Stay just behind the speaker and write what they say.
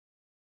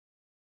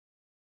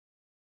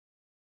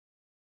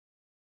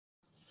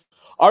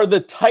Are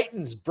the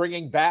Titans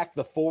bringing back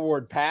the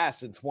forward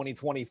pass in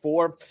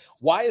 2024?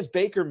 Why is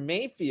Baker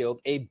Mayfield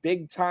a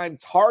big-time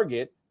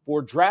target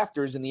for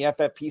drafters in the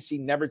FFPC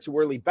Never Too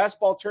Early Best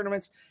Ball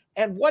tournaments?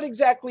 And what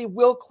exactly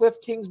will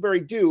Cliff Kingsbury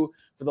do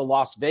for the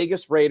Las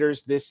Vegas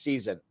Raiders this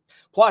season?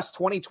 Plus,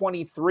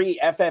 2023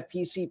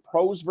 FFPC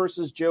Pros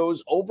versus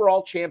Joes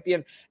overall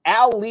champion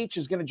Al Leach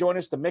is going to join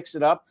us to mix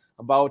it up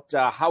about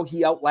how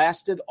he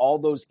outlasted all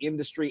those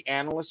industry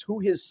analysts, who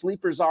his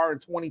sleepers are in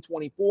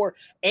 2024,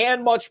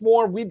 and much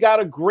more. We've got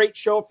a great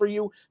show for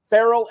you.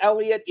 Farrell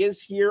Elliott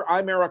is here.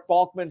 I'm Eric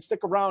Balkman.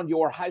 Stick around.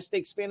 Your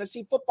high-stakes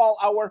fantasy football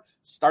hour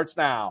starts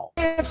now.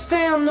 Can't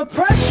stand the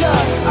pressure.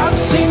 I've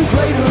seen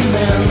greater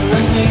men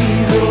than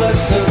these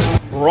lessons.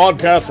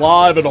 Broadcast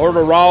live and heard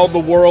around the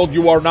world,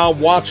 you are now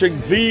watching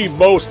the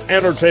most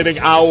entertaining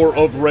hour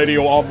of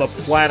radio on the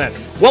planet.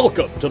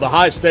 Welcome to the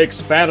High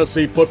Stakes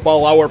Fantasy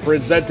Football Hour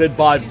presented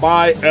by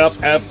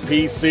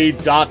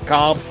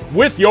MyFFPC.com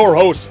with your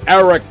hosts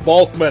Eric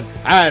Balkman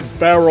and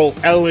Farrell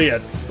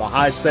Elliott. The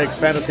High Stakes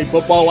Fantasy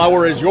Football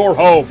Hour is your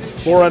home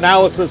for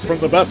analysis from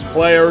the best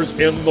players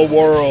in the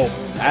world.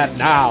 And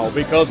now,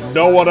 because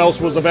no one else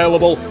was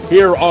available,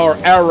 here are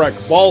Eric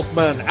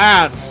Balkman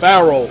and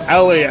Farrell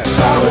Elliott.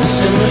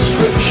 Solace in the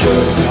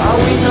scripture. Are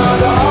we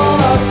not all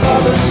our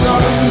father's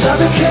sons? I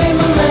became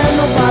a man.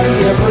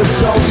 Nobody ever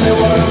told me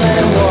what a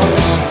man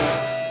was.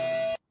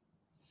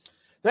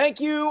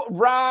 Thank you,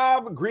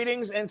 Rob.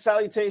 Greetings and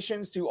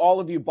salutations to all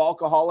of you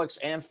Balkaholics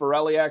and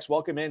Farrelliacs.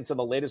 Welcome into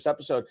the latest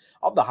episode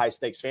of the High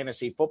Stakes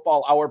Fantasy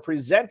Football Hour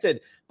presented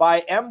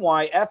by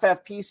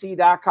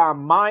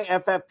MyFFPC.com,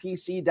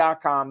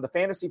 MyFFPC.com, the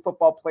Fantasy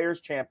Football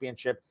Players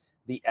Championship,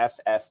 the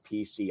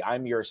FFPC.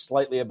 I'm your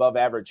slightly above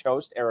average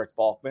host, Eric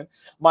Balkman.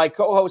 My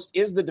co-host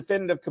is the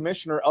definitive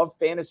commissioner of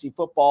fantasy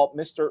football,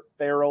 Mr.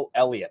 Farrell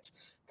Elliott.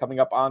 Coming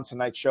up on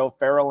tonight's show,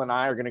 Farrell and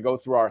I are going to go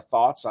through our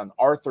thoughts on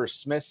Arthur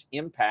Smith's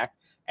impact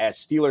as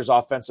Steelers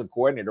offensive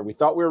coordinator. We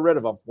thought we were rid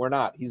of him. We're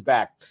not. He's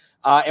back.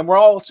 And we're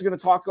also going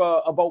to talk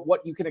about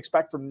what you can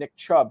expect from Nick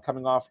Chubb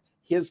coming off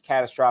his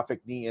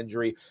catastrophic knee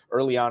injury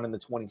early on in the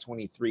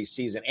 2023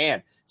 season.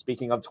 And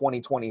speaking of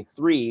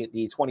 2023,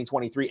 the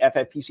 2023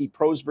 FFPC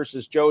Pros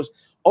versus Joes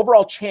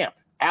overall champ,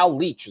 Al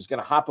Leach, is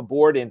going to hop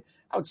aboard in,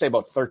 I would say,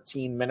 about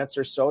 13 minutes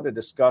or so to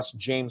discuss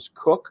James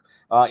Cook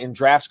in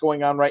drafts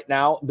going on right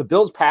now, the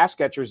Bills pass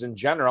catchers in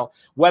general,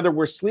 whether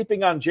we're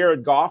sleeping on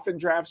Jared Goff in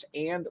drafts,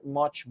 and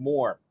much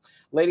more.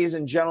 Ladies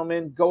and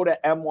gentlemen, go to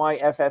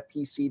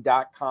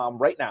myffpc.com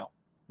right now.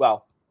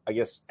 Well, I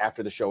guess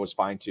after the show is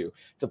fine too,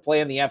 to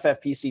play in the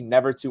FFPC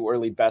Never Too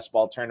Early Best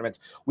Ball tournaments.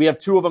 We have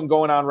two of them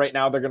going on right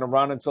now. They're going to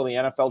run until the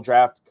NFL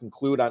draft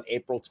conclude on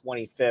April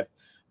 25th.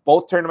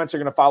 Both tournaments are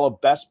going to follow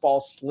best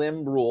ball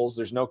slim rules.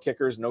 There's no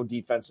kickers, no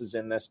defenses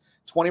in this.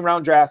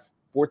 20-round draft,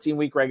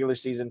 14-week regular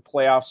season,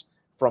 playoffs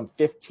from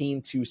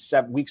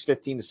weeks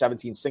 15 to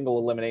 17, single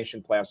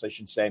elimination playoffs, I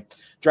should say.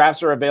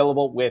 Drafts are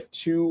available with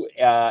 2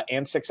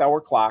 and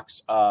 6-hour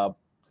clocks,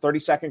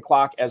 30-second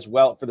clock as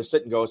well for the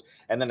sit and goes,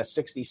 and then a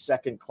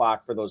 60-second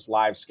clock for those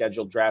live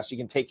scheduled drafts. You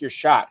can take your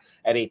shot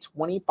at a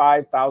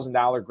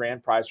 $25,000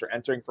 grand prize for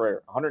entering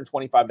for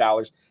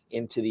 $125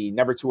 into the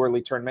Never Too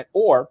Early tournament,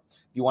 or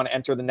if you want to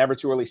enter the Never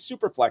Too Early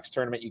Superflex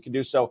tournament, you can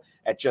do so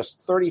at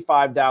just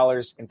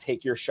 $35 and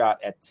take your shot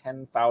at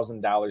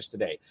 $10,000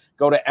 today.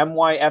 Go to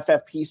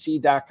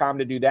myffpc.com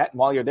to do that. And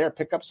while you're there,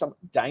 pick up some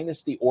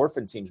Dynasty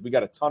Orphan teams. We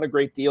got a ton of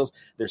great deals.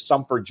 There's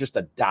some for just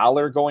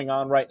 $1 going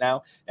on right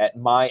now at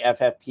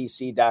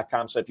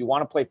myffpc.com. So if you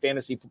want to play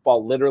fantasy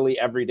football literally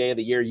every day of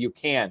the year, you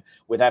can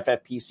with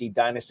FFPC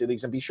Dynasty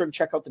Leagues. And be sure to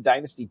check out the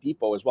Dynasty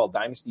Depot as well,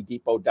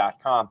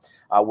 dynastydepot.com,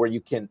 where you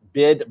can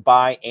bid,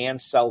 buy,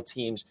 and sell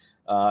teams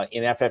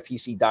in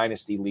FFPC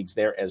Dynasty Leagues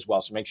there as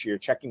well. So make sure you're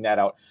checking that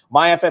out.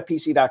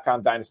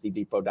 MyFFPC.com,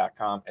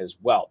 DynastyDepot.com as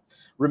well.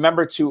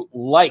 Remember to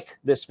like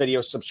this video,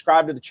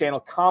 subscribe to the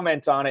channel,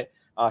 comment on it,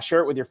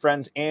 share it with your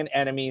friends and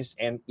enemies,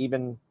 and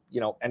even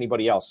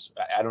anybody else.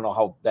 I don't know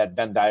how that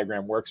Venn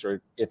diagram works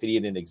or if it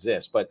even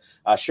exists, but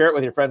share it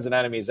with your friends and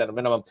enemies at a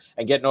minimum,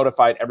 and get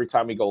notified every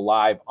time we go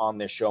live on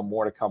this show.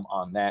 More to come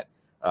on that.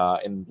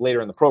 And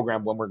later in the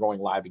program when we're going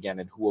live again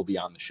and who will be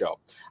on the show.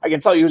 I can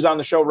tell you who's on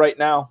the show right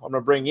now. I'm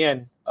going to bring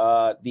in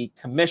the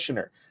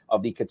commissioner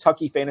of the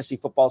Kentucky Fantasy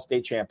Football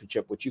State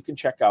Championship, which you can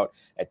check out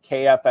at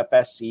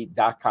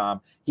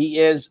kffsc.com. He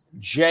is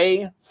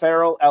J.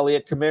 Farrell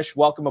Elliott. Commish,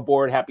 welcome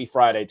aboard. Happy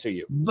Friday to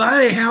you.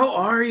 Buddy, how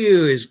are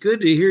you? It's good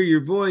to hear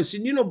your voice.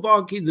 And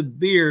Balky, the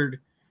beard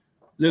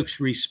looks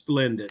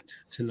resplendent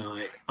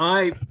tonight.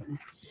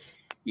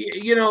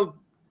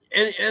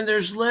 And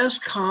there's less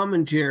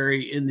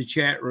commentary in the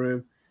chat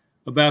room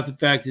about the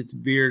fact that the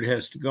beard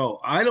has to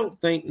go. I don't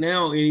think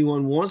now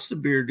anyone wants the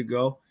beard to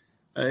go.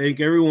 I think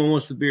everyone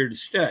wants the beard to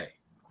stay.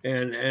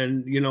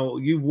 And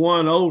you've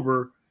won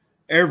over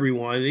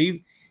everyone.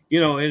 And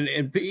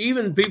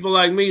even people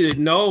like me that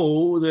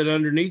know that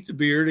underneath the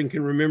beard and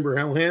can remember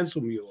how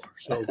handsome you are.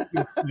 So,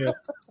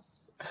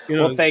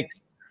 well, thank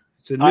you.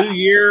 It's a new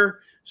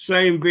year,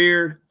 same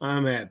beard.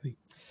 I'm happy.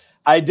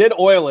 I did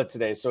oil it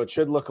today, so it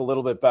should look a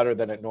little bit better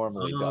than it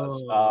normally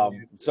does.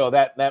 So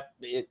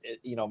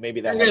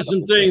maybe that I has got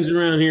some things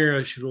around here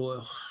I should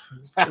oil.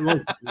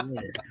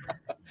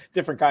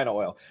 different kind of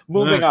oil.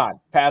 Moving on,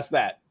 past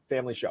that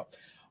family show.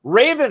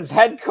 Ravens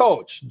head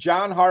coach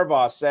John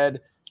Harbaugh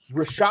said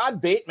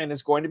Rashad Bateman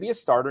is going to be a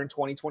starter in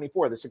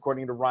 2024. This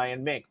according to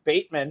Ryan Mink.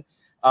 Bateman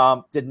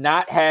did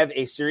not have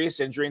a serious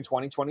injury in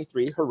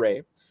 2023.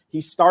 Hooray.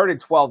 He started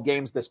 12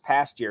 games this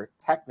past year,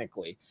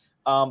 technically.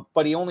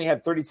 But he only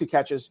had 32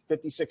 catches,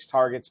 56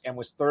 targets, and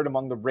was third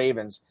among the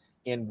Ravens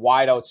in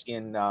wideouts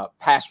in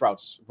pass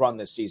routes run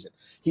this season.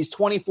 He's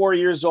 24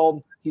 years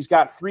old. He's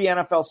got 3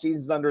 NFL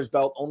seasons under his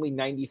belt, only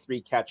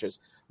 93 catches.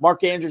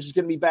 Mark Andrews is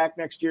going to be back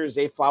next year.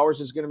 Zay Flowers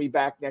is going to be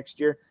back next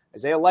year.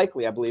 Isaiah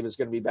Likely, I believe, is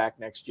going to be back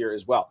next year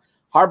as well.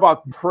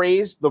 Harbaugh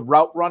praised the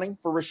route running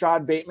for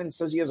Rashad Bateman,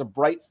 says he has a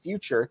bright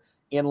future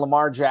in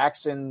Lamar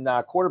Jackson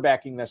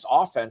quarterbacking this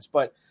offense.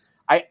 But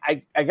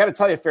I got to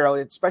tell you, Farrell,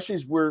 especially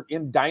as we're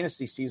in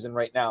dynasty season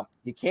right now,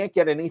 you can't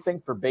get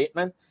anything for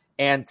Bateman.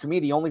 And to me,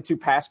 the only 2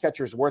 pass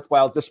catchers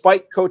worthwhile,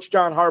 despite Coach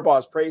John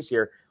Harbaugh's praise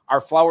here,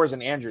 are Flowers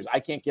and Andrews. I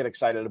can't get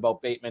excited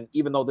about Bateman,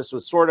 even though this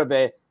was sort of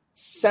a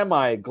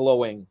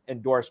semi-glowing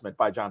endorsement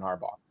by John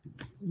Harbaugh.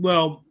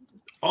 Well,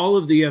 all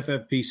of the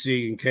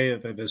FFPC and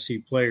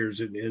KFFSC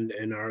players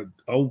and our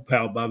old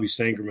pal Bobby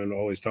Sangerman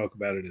always talk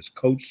about it as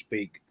coach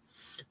speak,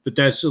 but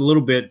that's a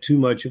little bit too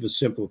much of a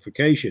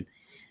simplification.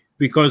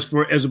 Because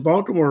as a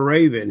Baltimore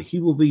Raven,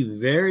 he will be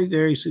very,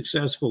 very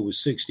successful with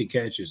 60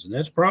 catches, and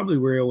that's probably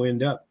where he'll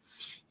end up.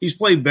 He's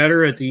played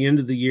better at the end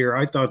of the year.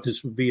 I thought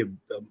this would be a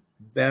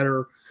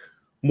better,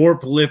 more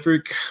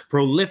prolific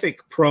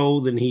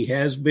pro than he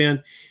has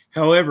been.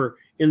 However,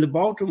 in the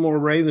Baltimore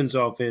Ravens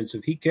offense,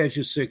 if he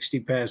catches 60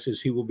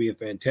 passes, he will be a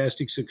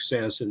fantastic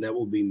success, and that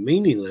will be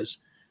meaningless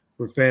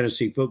for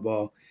fantasy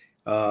football,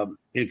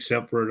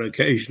 except for an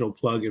occasional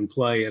plug and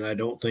play. And I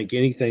don't think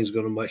anything's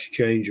going to much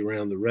change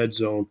around the red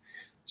zone.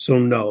 So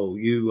no,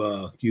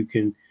 you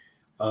can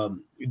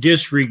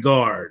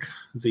disregard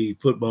the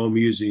football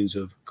musings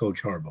of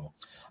Coach Harbaugh.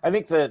 I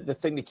think the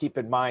thing to keep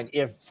in mind,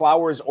 if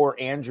Flowers or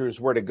Andrews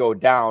were to go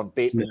down,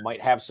 Bateman might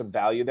have some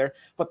value there,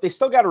 but they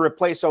still got to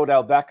replace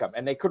Odell Beckham,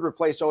 and they could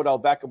replace Odell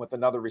Beckham with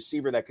another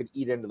receiver that could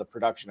eat into the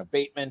production of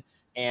Bateman.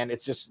 And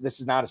it's just, this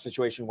is not a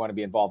situation we want to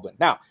be involved in.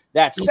 Now,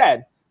 that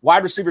said,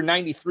 wide receiver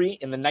 93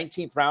 in the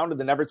 19th round of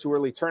the Never Too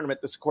Early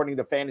tournament. This according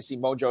to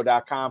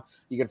FantasyMojo.com.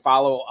 You can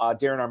follow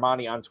Darren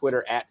Armani on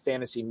Twitter at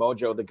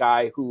FantasyMojo, the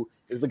guy who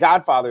is the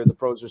godfather of the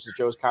Pros vs.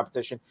 Joes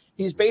competition.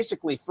 He's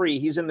basically free.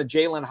 He's in the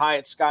Jalen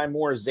Hyatt, Sky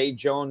Moore, Zay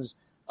Jones,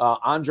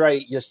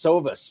 Andre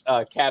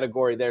Yasovas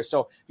category there.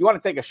 So if you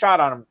want to take a shot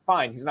on him,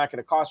 fine. He's not going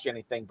to cost you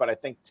anything, but I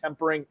think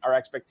tempering our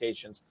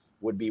expectations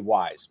would be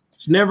wise.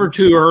 It's never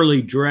too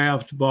early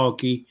draft,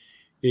 Balky.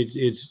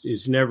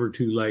 It's never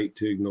too late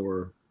to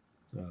ignore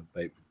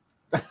Bateman.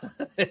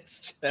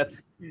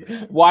 That's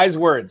wise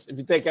words. If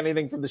you take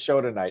anything from the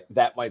show tonight,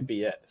 that might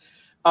be it.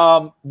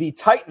 The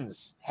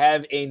Titans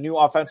have a new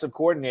offensive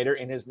coordinator,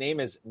 and his name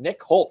is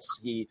Nick Holtz.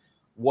 He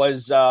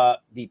was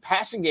the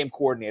passing game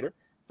coordinator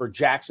for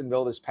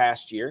Jacksonville this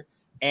past year,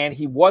 and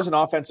he was an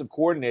offensive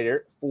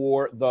coordinator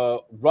for the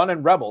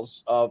Runnin'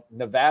 Rebels of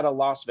Nevada,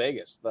 Las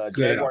Vegas. The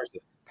Jaguars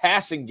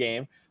passing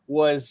game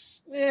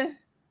was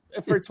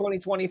for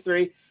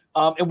 2023.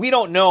 And we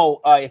don't know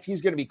if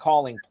he's going to be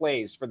calling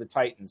plays for the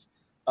Titans.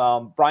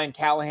 Brian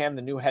Callahan,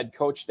 the new head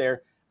coach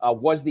there,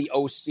 was the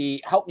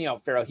OC. Help me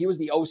out, Farrell. He was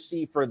the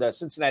OC for the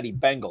Cincinnati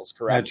Bengals,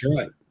 correct? That's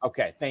right.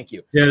 Okay, thank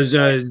you. There's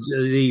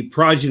the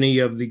progeny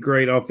of the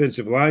great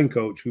offensive line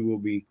coach who will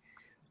be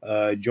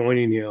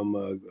joining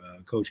him,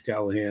 Coach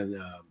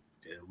Callahan,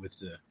 with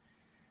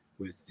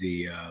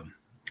the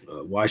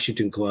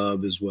Washington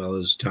club, as well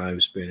as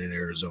time spent in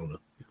Arizona.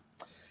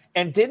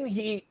 And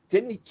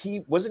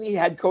wasn't he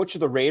head coach of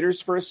the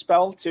Raiders for a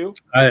spell too?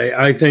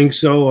 I think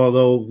so,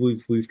 although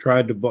we've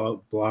tried to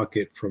block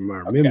it from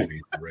our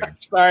memory.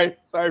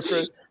 sorry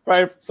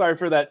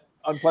for that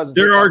unpleasant.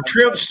 There are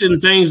trips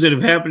and things that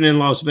have happened in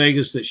Las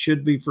Vegas that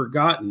should be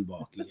forgotten,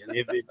 Balky,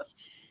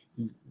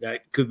 and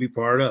that could be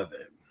part of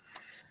it.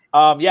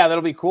 Yeah,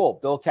 that'll be cool.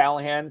 Bill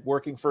Callahan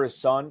working for his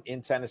son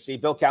in Tennessee.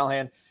 Bill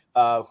Callahan,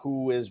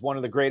 who is one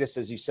of the greatest,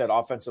 as you said,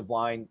 offensive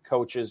line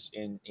coaches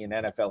in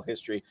NFL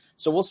history.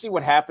 So we'll see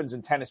what happens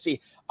in Tennessee.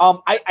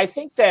 I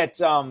think that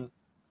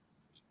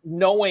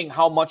knowing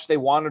how much they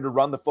wanted to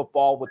run the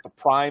football with the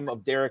prime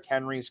of Derrick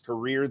Henry's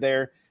career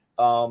there,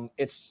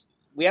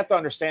 we have to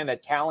understand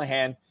that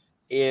Callahan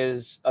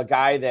is a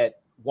guy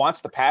that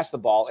wants to pass the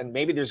ball, and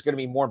maybe there's going to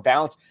be more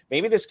balance.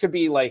 Maybe this could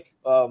be like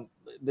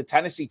the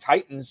Tennessee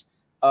Titans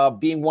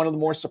being one of the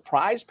more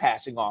surprise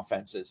passing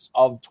offenses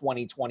of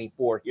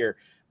 2024 here.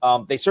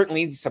 They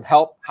certainly need some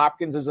help.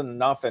 Hopkins isn't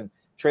enough, and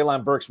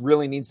Treylon Burks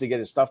really needs to get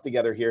his stuff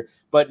together here.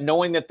 But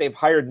knowing that they've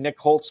hired Nick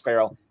Holtz,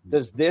 Farrell,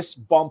 does this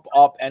bump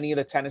up any of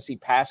the Tennessee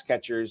pass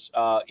catchers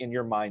in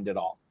your mind at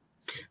all?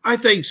 I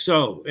think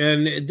so,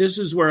 and this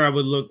is where I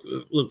would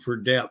look for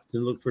depth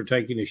and look for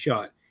taking a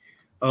shot.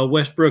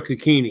 Westbrook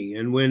Akini,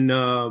 and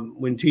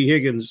when T.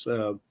 Higgins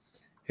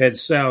head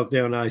south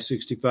down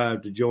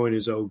I-65 to join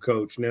his old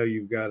coach. Now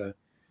you've got a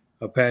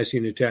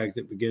passing attack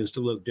that begins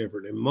to look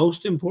different. And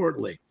most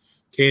importantly,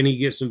 can he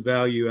get some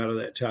value out of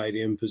that tight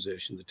end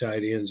position? The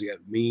tight end's got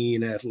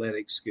mean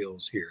athletic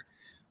skills here.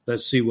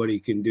 Let's see what he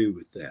can do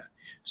with that.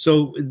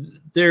 So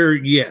there,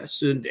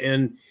 yes.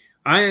 And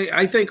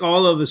I think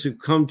all of us have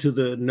come to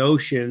the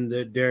notion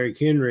that Derrick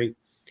Henry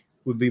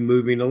would be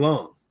moving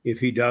along. If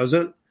he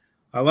doesn't,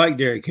 I like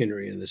Derrick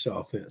Henry in this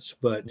offense.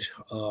 But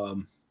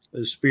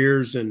the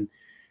Spears and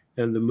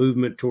the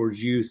movement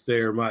towards youth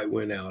there might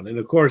win out. And,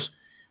 of course,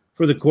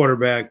 for the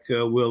quarterback,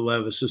 Will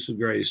Levis, this is the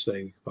greatest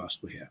thing you could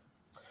possibly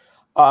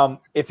have.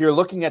 If you're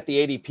looking at the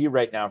ADP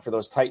right now for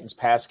those Titans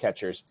pass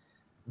catchers,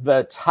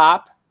 the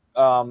top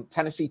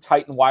Tennessee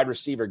Titan wide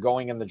receiver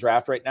going in the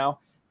draft right now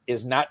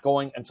is not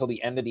going until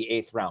the end of the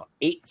 8th round,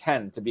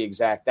 8-10 to be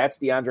exact. That's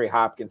DeAndre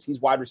Hopkins. He's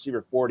wide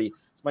receiver 40.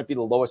 This might be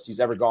the lowest he's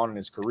ever gone in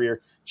his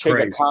career.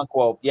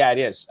 Chigakonkwo, yeah, it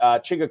is.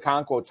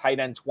 Chigakonkwo, tight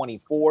end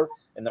 24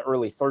 in the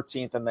early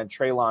 13th, and then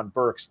Treylon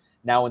Burks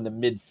now in the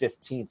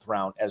mid-15th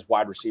round as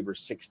wide receiver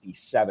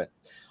 67.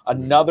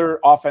 Another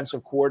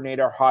offensive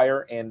coordinator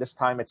hire, and this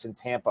time it's in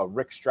Tampa.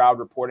 Rick Stroud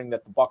reporting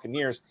that the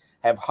Buccaneers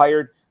have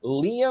hired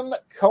Liam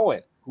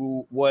Cohen,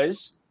 who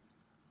was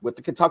with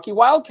the Kentucky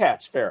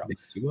Wildcats, Farrell.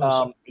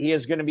 He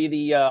is going to be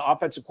the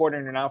offensive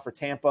coordinator now for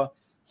Tampa.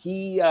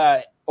 He,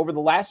 over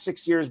the last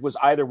 6 years, was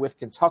either with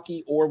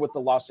Kentucky or with the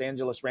Los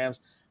Angeles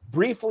Rams.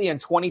 Briefly in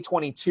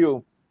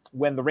 2022,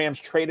 when the Rams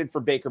traded for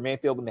Baker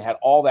Mayfield and they had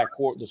all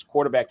those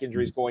quarterback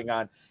injuries going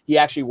on, he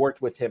actually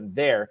worked with him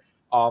there,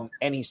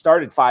 and he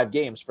started 5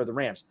 games for the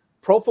Rams.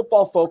 Pro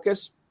Football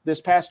Focus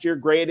this past year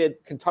graded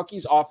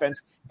Kentucky's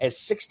offense as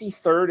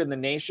 63rd in the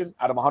nation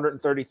out of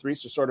 133,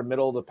 so sort of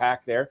middle of the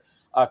pack there.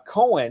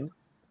 Cohen,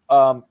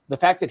 the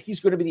fact that he's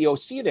going to be the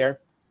OC there,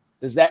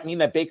 does that mean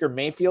that Baker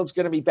Mayfield's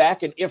going to be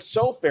back? And if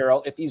so,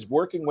 Farrell, if he's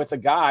working with a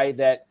guy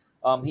that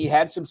he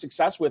had some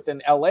success with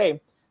in L.A.,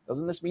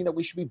 doesn't this mean that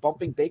we should be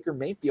bumping Baker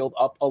Mayfield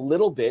up a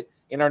little bit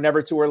in our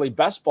never too early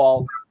best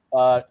ball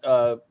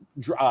ADP?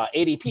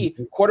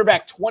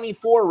 Quarterback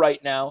 24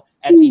 right now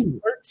at the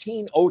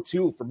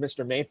 1302 for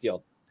Mr.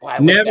 Mayfield. Wow,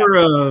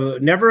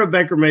 never a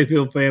Baker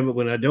Mayfield fan, but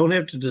when I don't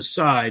have to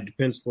decide to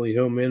pencil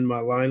him in my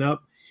lineup,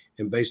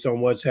 and based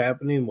on what's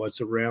happening, what's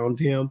around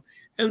him,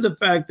 and the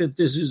fact that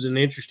this is an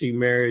interesting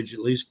marriage, at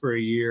least for a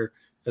year,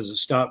 as a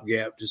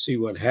stopgap to see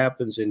what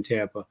happens in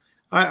Tampa,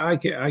 I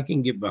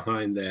can get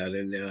behind that.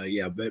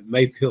 And but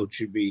Mayfield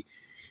should be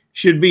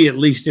at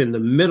least in the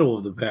middle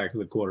of the pack of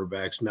the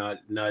quarterbacks, not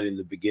in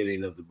the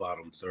beginning of the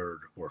bottom third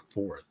or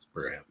fourth,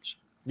 perhaps.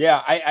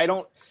 Yeah, I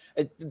don't.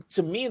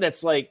 To me,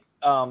 that's like.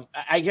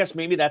 I guess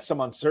maybe that's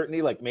some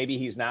uncertainty. Like maybe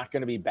he's not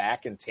going to be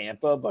back in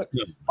Tampa, but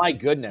my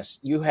goodness,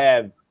 you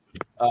have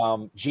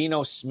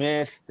Geno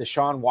Smith,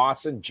 Deshaun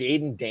Watson,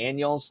 Jaden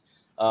Daniels,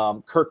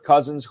 Kirk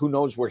Cousins, who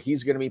knows where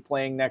he's going to be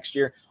playing next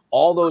year.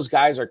 All those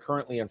guys are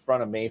currently in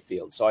front of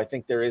Mayfield. So I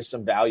think there is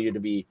some value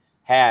to be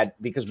had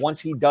because once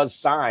he does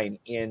sign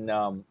in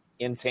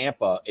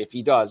Tampa, if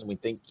he does, and we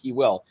think he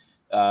will,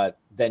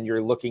 then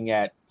you're looking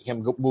at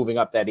him moving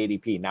up that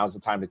ADP. Now's the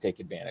time to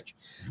take advantage.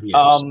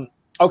 Yes.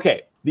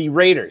 Okay. The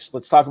Raiders.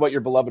 Let's talk about your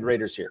beloved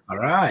Raiders here. All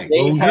right.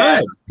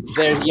 Yes,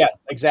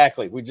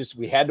 exactly.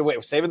 We had to wait.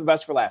 We're saving the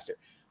best for last year.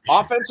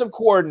 Offensive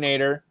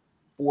coordinator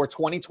for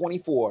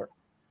 2024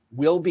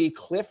 will be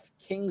Cliff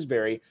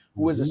Kingsbury,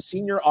 who was a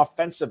senior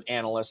offensive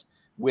analyst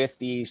with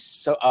the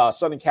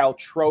Southern Cal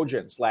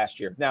Trojans last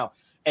year. Now,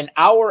 an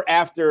hour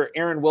after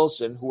Aaron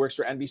Wilson, who works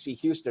for NBC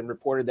Houston,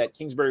 reported that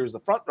Kingsbury was the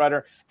front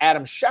runner,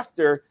 Adam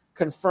Schefter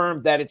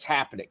confirmed that it's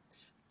happening.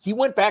 He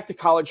went back to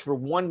college for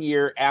 1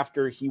 year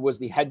after he was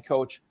the head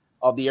coach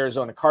of the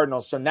Arizona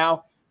Cardinals. So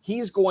now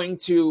he's going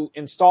to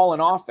install an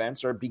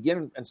offense or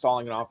begin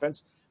installing an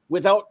offense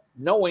without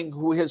knowing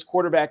who his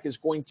quarterback is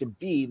going to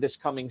be this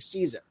coming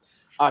season.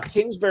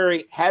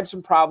 Kingsbury had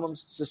some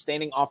problems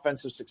sustaining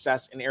offensive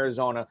success in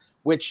Arizona,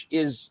 which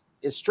is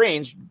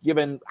strange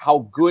given how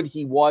good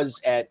he was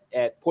at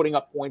putting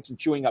up points and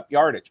chewing up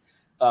yardage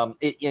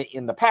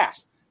in the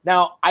past.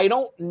 Now, I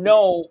don't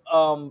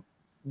know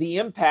the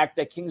impact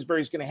that Kingsbury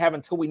is going to have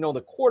until we know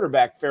the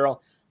quarterback,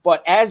 Farrell.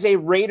 But as a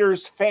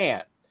Raiders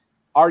fan,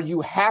 are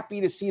you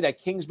happy to see that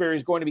Kingsbury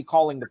is going to be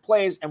calling the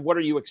plays? And what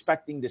are you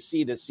expecting to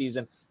see this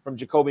season from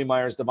Jacoby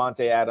Myers,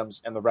 Devontae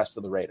Adams, and the rest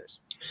of the Raiders?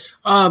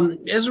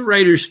 As a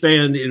Raiders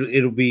fan,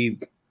 it'll be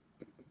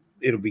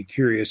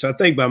curious. I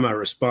think by my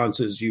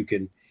responses, you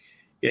can,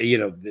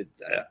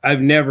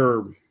 I've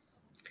never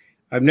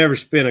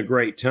spent a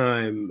great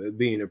time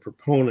being a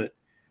proponent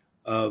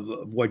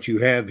of what you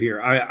have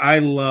here. I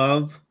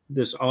love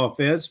this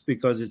offense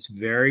because it's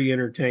very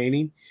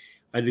entertaining.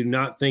 I do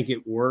not think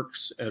it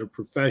works at a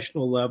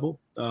professional level.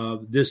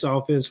 This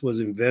offense was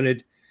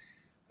invented,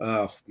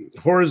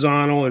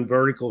 horizontal and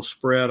vertical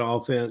spread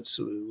offense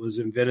was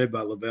invented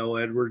by Lavelle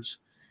Edwards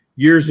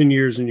years and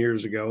years and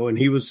years ago, and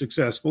he was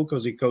successful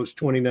because he coached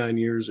 29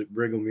 years at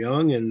Brigham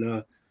Young, and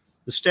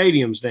the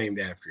stadium's named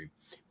after him.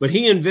 But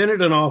he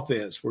invented an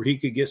offense where he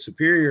could get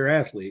superior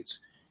athletes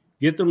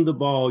get them the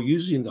ball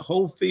using the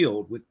whole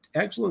field with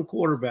excellent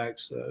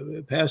quarterbacks,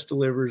 pass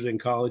delivers in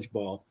college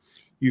ball.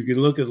 You can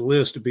look at the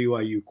list of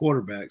BYU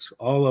quarterbacks.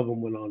 All of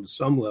them went on to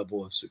some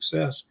level of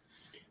success.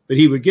 But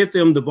he would get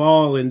them the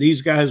ball, and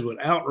these guys would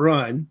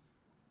outrun,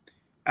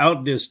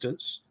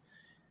 outdistance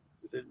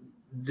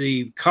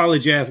the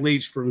college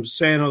athletes from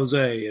San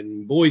Jose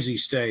and Boise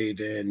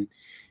State and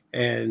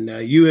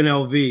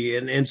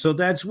UNLV. And so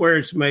that's where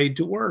it's made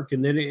to work.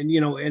 And then,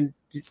 and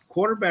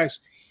quarterbacks,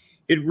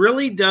 it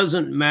really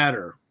doesn't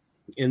matter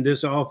in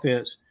this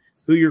offense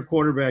who your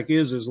quarterback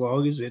is, as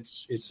long as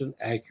it's an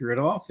accurate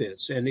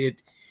offense. And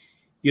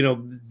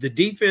the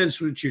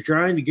defense, what you're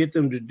trying to get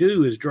them to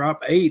do is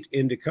drop 8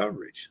 into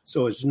coverage.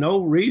 So it's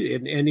no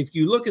reason. And if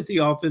you look at the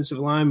offensive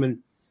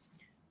lineman,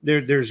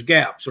 there's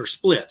gaps or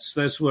splits.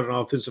 That's what an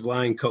offensive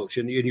line coach,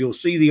 and you'll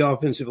see the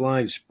offensive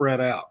line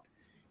spread out.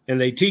 And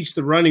they teach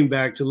the running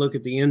back to look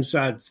at the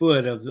inside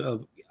foot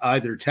of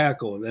either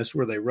tackle, and that's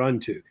where they run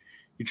to.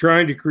 You're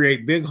trying to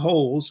create big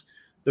holes.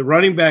 The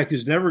running back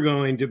is never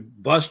going to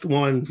bust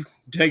one,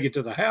 take it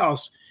to the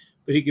house,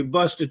 but he can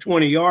bust a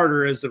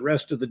 20-yarder as the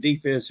rest of the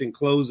defense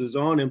encloses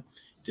on him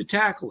to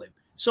tackle him.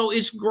 So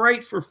it's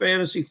great for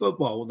fantasy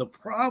football. Well, the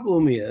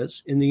problem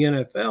is in the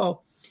NFL,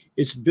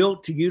 it's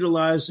built to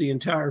utilize the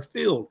entire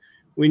field.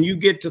 When you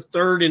get to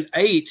 3rd and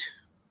 8,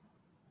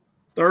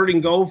 3rd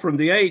and goal from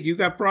the 8, you've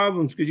got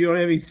problems because you don't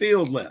have any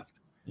field left.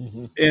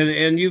 Mm-hmm.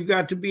 And you've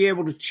got to be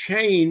able to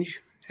change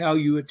how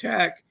you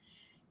attack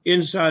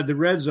inside the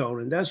red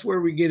zone. And that's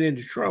where we get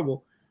into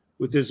trouble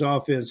with this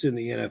offense in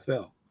the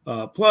NFL.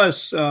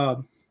 Plus,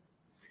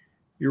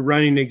 you're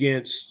running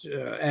against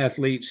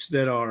athletes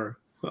that are,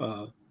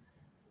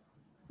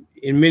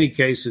 in many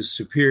cases,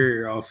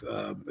 superior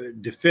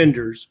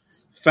defenders,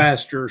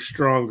 faster,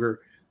 stronger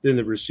than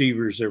the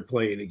receivers they're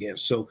playing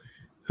against. So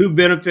who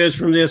benefits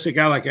from this? A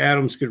guy like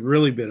Adams could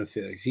really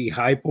benefit. He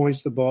high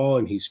points the ball,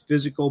 and he's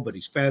physical, but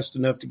he's fast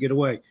enough to get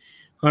away.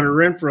 Hunter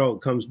Renfrow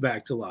comes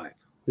back to life.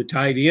 The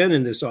tight end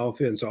in this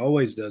offense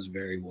always does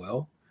very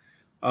well.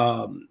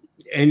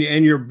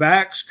 And your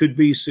backs could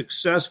be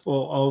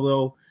successful,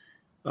 although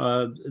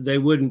they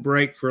wouldn't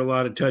break for a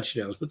lot of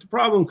touchdowns. But the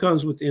problem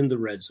comes within the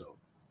red zone.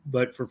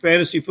 But for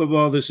fantasy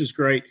football, this is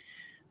great.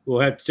 We'll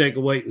have to take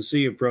a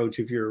wait-and-see approach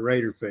if you're a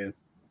Raider fan.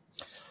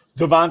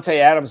 Devontae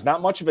Adams,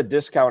 not much of a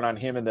discount on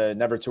him in the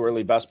Never Too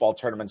Early best ball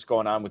tournaments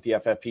going on with the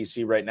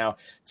FFPC right now.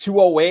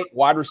 208,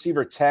 wide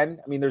receiver 10.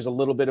 I mean, there's a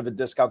little bit of a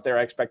discount there.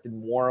 I expected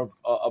more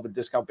of a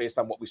discount based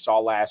on what we saw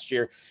last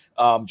year.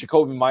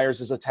 Jacoby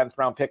Myers is a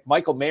 10th-round pick.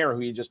 Michael Mayer,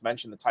 who you just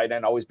mentioned, the tight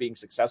end, always being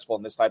successful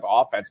in this type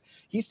of offense.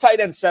 He's tight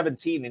end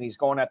 17, and he's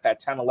going at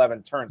that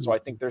 10-11 turn, so I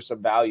think there's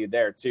some value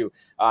there too.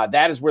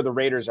 That is where the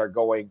Raiders are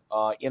going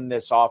in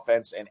this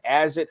offense, and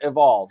as it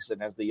evolves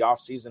and as the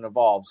offseason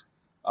evolves,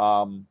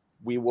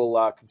 we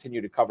will continue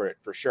to cover it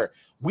for sure.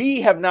 We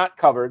have not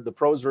covered the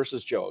Pros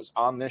versus Joes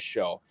on this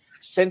show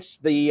since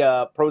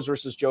the Pros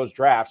versus Joes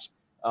drafts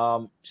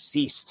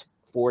ceased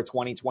for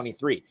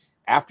 2023.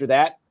 After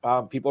that,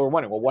 people are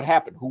wondering, well, what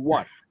happened? Who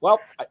won? Well,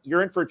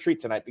 you're in for a treat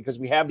tonight because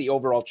we have the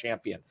overall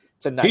champion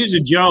tonight. He's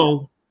a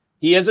Joe.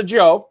 He is a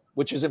Joe,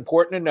 which is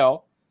important to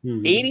know.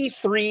 Mm-hmm.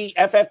 83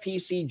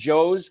 FFPC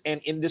Joes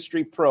and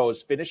industry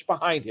pros finished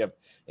behind him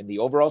in the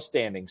overall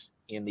standings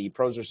in the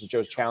Pros versus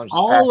Joes Challenge.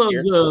 All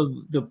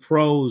of the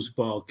pros,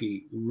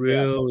 Balky,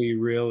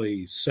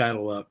 really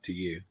saddle up to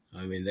you.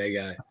 I mean, they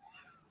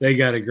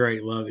got a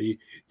great love of you.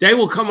 They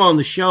will come on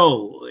the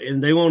show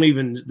and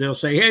they'll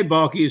say, "Hey,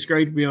 Balky, it's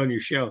great to be on your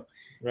show."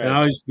 Right. And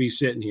I'll just be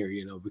sitting here,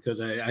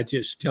 because I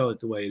just tell it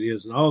the way it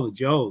is. And all the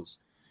Joes,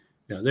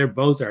 they're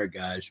both our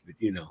guys, but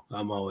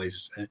I'm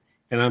always.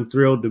 And I'm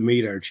thrilled to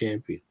meet our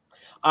champion.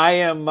 I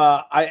am.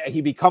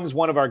 He becomes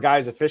one of our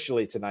guys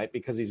officially tonight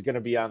because he's going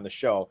to be on the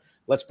show.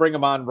 Let's bring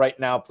him on right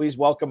now. Please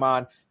welcome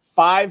on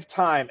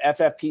 5-time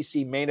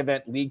FFPC main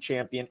event league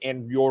champion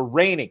and your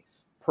reigning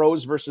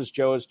Pros versus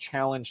Joes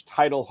Challenge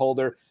title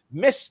holder,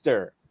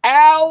 Mr.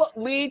 Al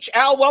Leach.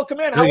 Al, welcome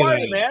in. How are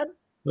you, man?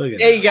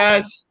 Hey,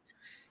 guys.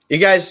 You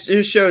guys,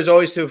 this show is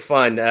always so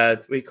fun.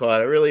 We call it. I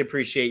really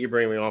appreciate you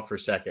bringing me on for a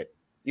second.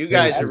 You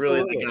guys are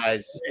really the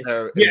guys.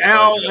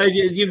 Al,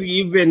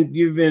 you've been.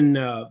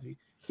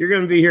 You're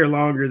going to be here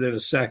longer than a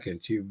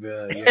second.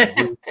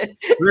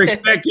 We're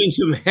expecting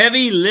some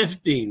heavy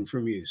lifting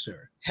from you,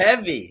 sir.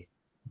 Heavy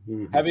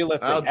lifting.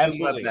 I'll do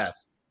my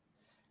best.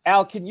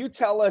 Al, can you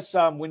tell us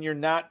when you're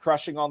not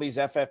crushing all these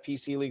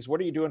FFPC leagues,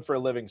 what are you doing for a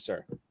living,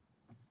 sir?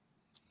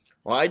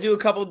 Well, I do a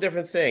couple of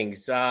different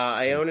things.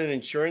 I own an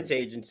insurance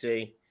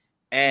agency,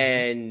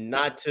 and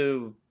not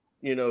to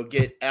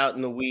get out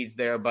in the weeds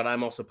there, but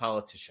I'm also a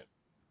politician.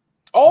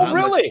 Oh,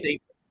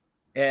 really?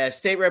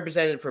 State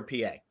representative for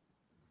PA.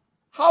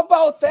 How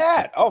about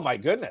that? Oh my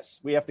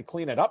goodness, we have to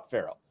clean it up,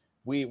 Farrell.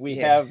 We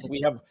have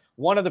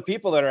one of the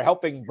people that are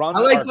helping run. I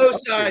like both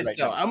sides,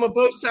 though. Now. I'm a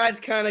both sides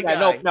kind of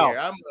guy.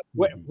 No.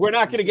 We're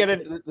not going to get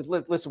into.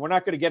 Listen, we're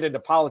not going to get into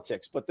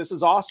politics, but this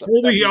is awesome.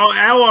 Well,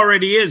 Al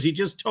already is. He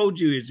just told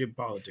you he's in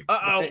politics.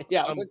 Uh-oh.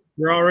 Yeah,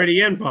 we're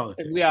already in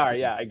politics. We are.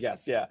 Yeah, I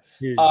guess. Yeah.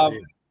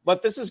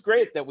 But this is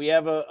great that we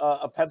have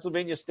a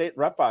Pennsylvania State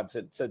rep on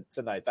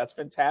tonight. That's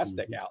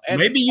fantastic, Al. And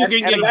maybe you can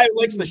get a guy who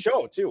likes the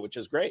show too, which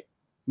is great.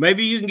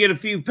 Maybe you can get a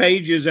few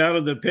pages out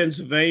of the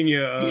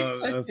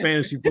Pennsylvania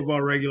fantasy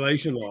football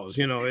regulation laws.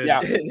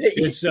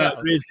 It's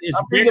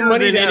bigger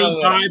than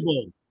any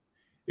Bible.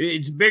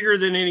 It's bigger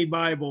than any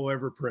Bible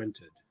ever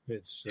printed.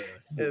 It's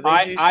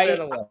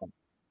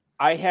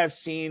I have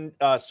seen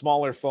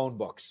smaller phone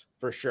books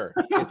for sure.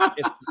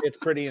 It's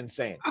pretty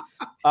insane.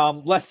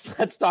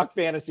 Let's talk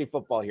fantasy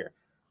football here.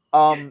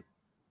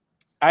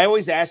 I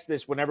always ask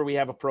this whenever we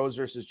have a pros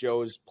versus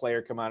Joes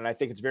player come on, and I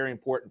think it's very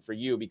important for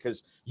you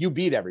because you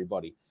beat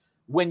everybody.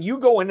 When you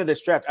go into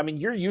this draft, I mean,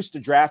 you're used to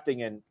drafting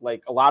in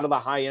like a lot of the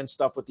high end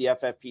stuff with the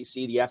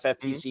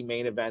FFPC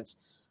main events.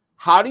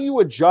 How do you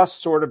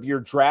adjust sort of your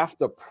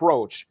draft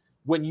approach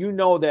when you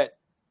know that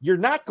you're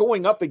not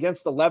going up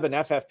against 11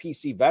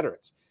 FFPC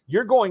veterans?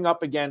 You're going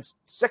up against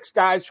 6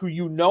 guys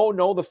who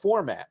know the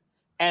format.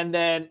 And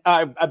then,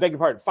 I beg your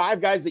pardon, 5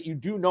 guys that you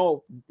do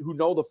know who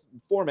know the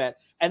format.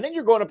 And then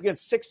you're going up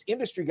against 6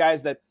 industry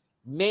guys that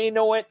may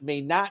know it,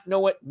 may not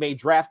know it, may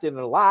draft in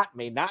a lot,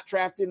 may not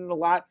draft in a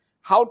lot.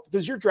 How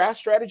does your draft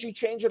strategy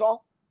change at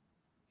all?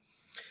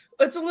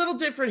 It's a little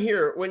different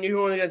here when you're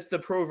going against the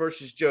pro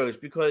versus Joes,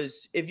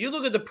 because if you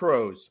look at the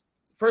pros,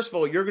 first of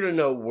all, you're going to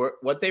know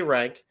what they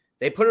rank.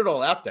 They put it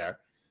all out there.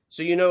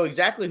 So you know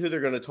exactly who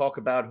they're going to talk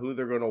about, who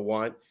they're going to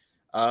want.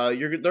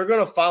 They're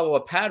going to follow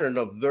a pattern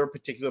of their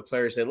particular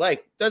players they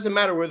like. Doesn't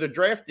matter where the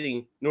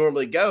drafting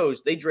normally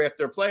goes. They draft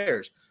their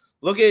players.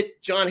 Look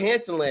at John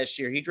Hanson last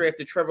year. He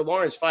drafted Trevor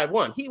Lawrence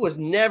 5-1. He was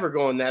never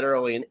going that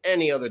early in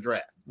any other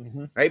draft,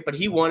 right? But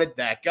he wanted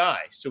that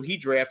guy. So he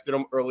drafted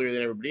him earlier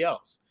than everybody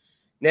else.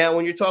 Now,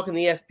 when you're talking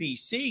the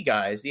FFPC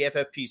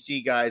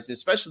guys,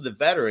 especially the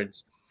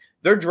veterans,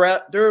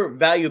 they're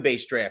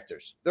value-based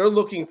drafters. They're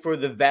looking for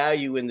the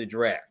value in the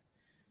draft.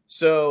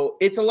 So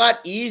it's a lot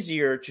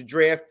easier to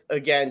draft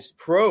against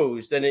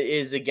pros than it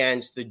is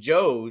against the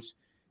Joes,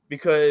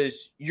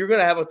 because you're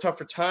going to have a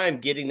tougher time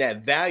getting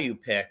that value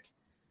pick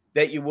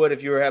that you would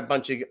if you were a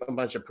bunch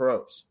of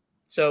pros.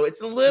 So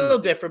it's a little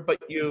different, but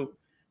you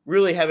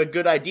really have a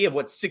good idea of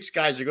what 6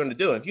 guys are going to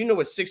do. If you know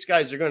what 6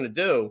 guys are going to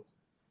do,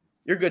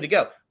 you're good to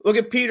go. Look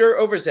at Peter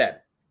Overzet.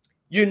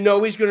 You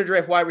know he's going to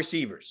draft wide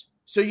receivers.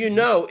 So you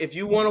know if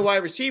you want a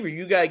wide receiver,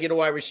 you got to get a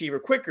wide receiver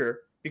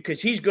quicker,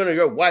 because he's going to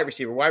go wide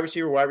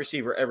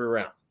receiver every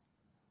round.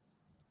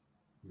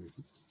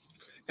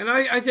 And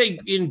I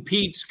think in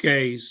Pete's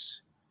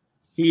case,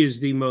 he is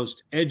the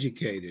most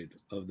educated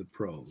of the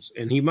pros.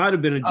 And he might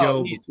have been a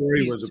Joe before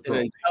he was a pro.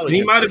 And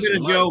he might have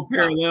been a Joe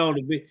parallel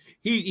to be.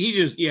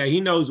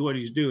 He knows what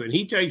he's doing.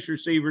 He takes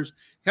receivers.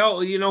 Hell,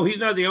 he's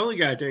not the only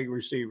guy taking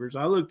receivers.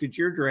 I looked at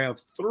your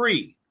draft,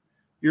 3.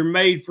 You're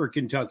made for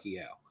Kentucky,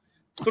 Al.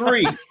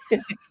 3.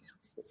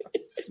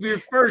 Your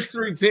first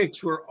 3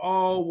 picks were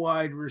all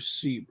wide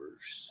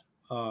receivers.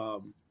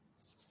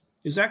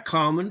 Is that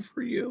common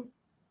for you?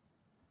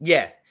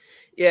 Yeah.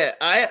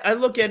 I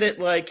look at it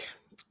like,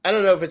 I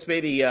don't know if it's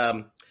maybe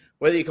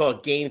whether you call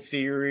it game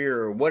theory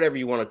or whatever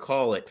you want to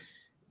call it.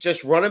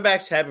 Just running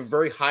backs have a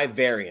very high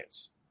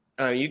variance.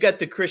 You got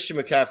the Christian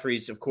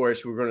McCaffreys, of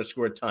course, who are going to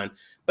score a ton.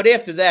 But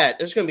after that,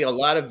 there's going to be a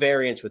lot of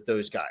variance with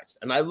those guys.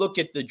 And I look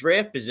at the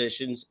draft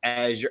positions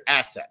as your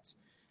assets.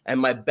 And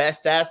my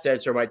best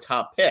assets are my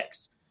top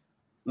picks.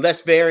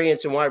 Less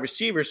variance in wide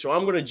receivers, so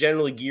I'm going to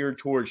generally gear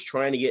towards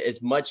trying to get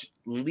as much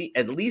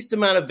at least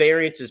amount of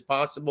variance as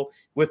possible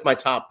with my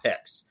top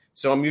picks.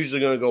 So I'm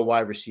usually going to go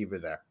wide receiver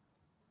there.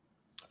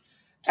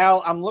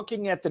 Al, I'm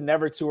looking at the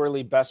Never Too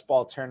Early Best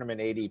Ball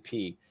Tournament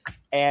ADP,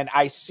 and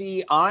I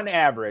see on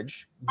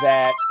average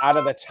that out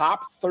of the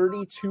top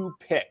 32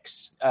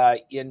 picks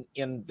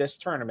in this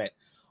tournament,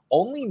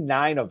 only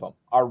 9 of them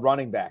are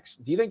running backs.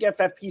 Do you think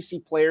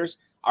FFPC players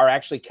are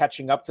actually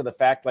catching up to the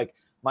fact, like,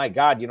 my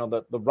God,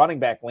 the running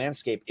back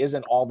landscape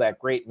isn't all that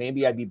great.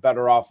 Maybe I'd be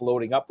better off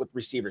loading up with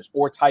receivers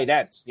or tight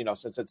ends,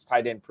 since it's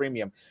tight end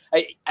premium.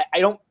 I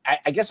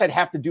guess I'd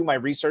have to do my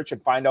research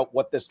and find out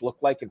what this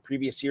looked like in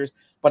previous years,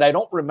 but I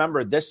don't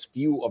remember this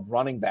few of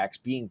running backs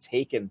being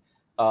taken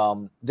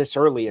this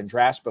early in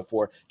drafts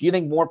before. Do you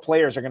think more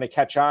players are going to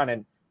catch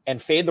on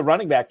and fade the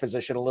running back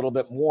position a little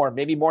bit more,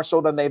 maybe more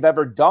so than they've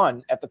ever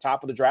done at the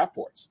top of the draft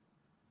boards?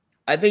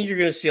 I think you're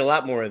going to see a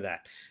lot more of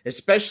that,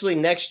 especially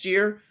next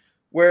year.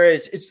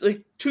 Whereas it's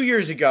like 2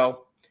 years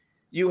ago,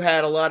 you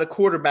had a lot of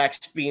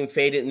quarterbacks being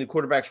faded and the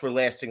quarterbacks were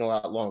lasting a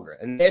lot longer.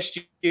 And last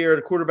year,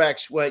 the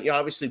quarterbacks went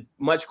obviously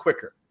much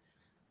quicker.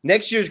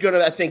 Next year's going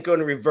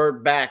to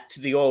revert back to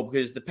the old,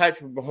 because the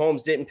Patrick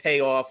Mahomes didn't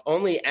pay off.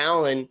 Only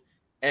Allen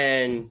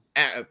and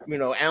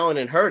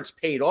Hurts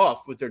paid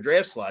off with their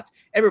draft slots.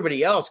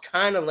 Everybody else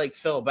kind of like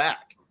fell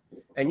back.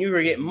 And you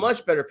were getting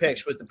much better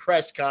picks with the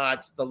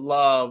Prescotts, the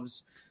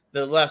Loves,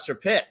 the lesser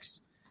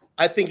picks.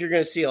 I think you're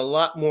going to see a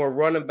lot more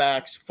running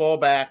backs fall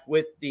back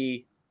with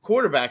the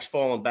quarterbacks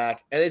falling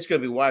back, and it's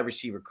going to be wide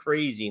receiver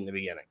crazy in the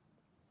beginning.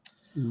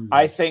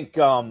 I think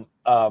and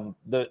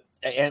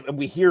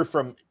we hear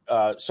from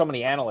so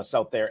many analysts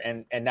out there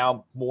and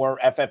now more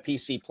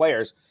FFPC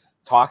players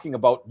talking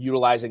about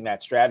utilizing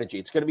that strategy.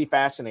 It's going to be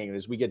fascinating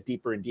as we get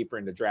deeper and deeper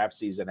into draft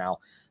season. Al,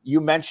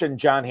 you mentioned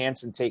John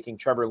Hanson taking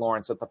Trevor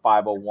Lawrence at the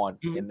 501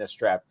 in this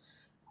draft.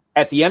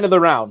 At the end of the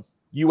round,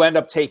 you end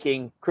up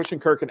taking Christian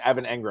Kirk and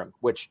Evan Engram,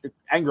 which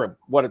Engram,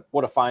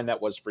 what a find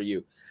that was for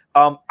you.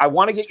 I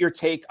want to get your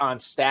take on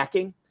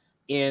stacking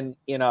in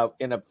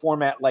a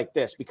format like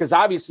this, because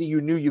obviously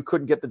you knew you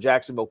couldn't get the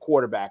Jacksonville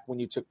quarterback when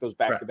you took those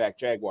back-to-back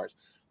Jaguars.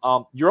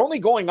 You're only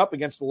going up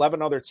against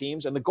 11 other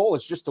teams, and the goal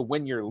is just to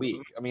win your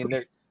league. I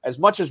mean, as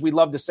much as we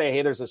love to say,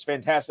 hey, there's this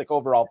fantastic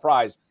overall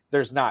prize,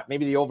 there's not.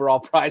 Maybe the overall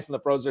prize in the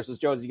Pros versus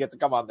Joes, you get to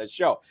come on this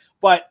show.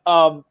 But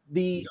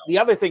the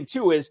other thing,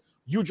 too, is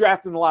you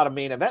drafted in a lot of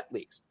main event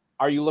leagues.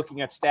 Are you looking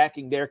at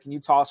stacking there? Can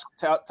you tell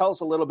us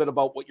a little bit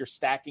about what your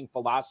stacking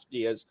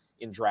philosophy is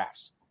in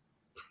drafts?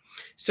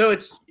 So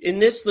it's in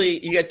this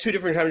league, you got two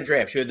different kinds of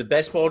drafts. You have the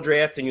best ball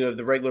draft and you have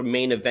the regular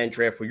main event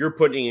draft where you're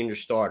putting in your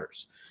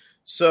starters.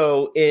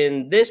 So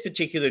in this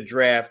particular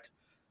draft,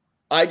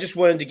 I just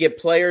wanted to get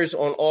players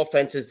on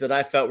offenses that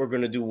I felt were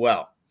going to do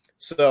well.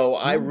 So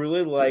I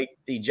really liked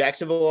the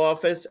Jacksonville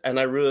offense and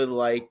I really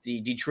liked the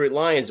Detroit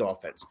Lions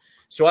offense.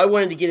 So I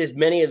wanted to get as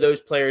many of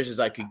those players as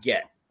I could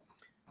get,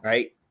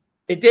 right?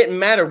 It didn't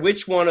matter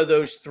which one of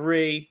those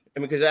three,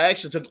 because I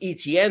actually took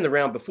ETN the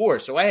round before.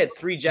 So I had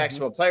three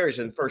Jacksonville players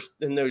in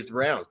those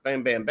rounds,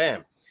 bam, bam,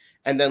 bam.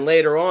 And then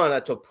later on,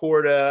 I took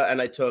Porta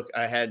and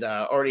I had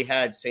already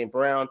had St.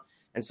 Brown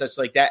and such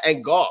like that,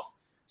 and Goff.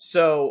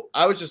 So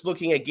I was just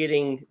looking at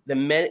getting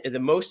the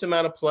most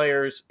amount of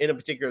players in a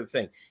particular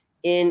thing.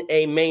 In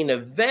a main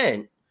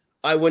event,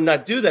 I would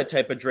not do that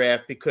type of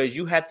draft because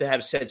you have to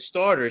have set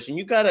starters and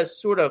you got to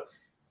sort of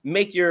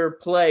make your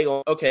play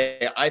on,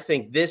 okay, I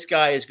think this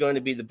guy is going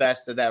to be the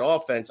best of that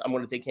offense. I'm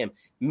going to take him.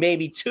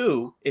 Maybe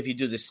two if you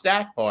do the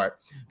stack part,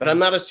 but I'm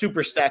not a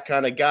super stack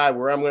kind of guy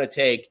where I'm going to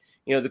take,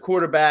 the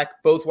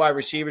quarterback, both wide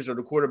receivers, or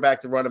the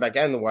quarterback, the running back,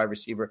 and the wide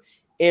receiver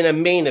in a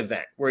main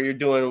event where you're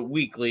doing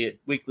weekly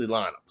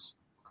lineups.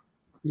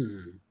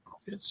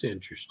 That's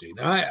interesting.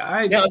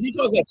 Now, if you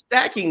talk about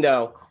stacking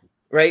though,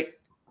 right?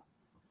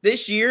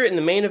 This year in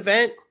the main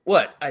event,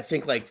 I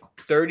think like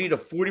 30 to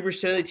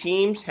 40% of the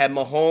teams had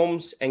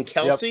Mahomes and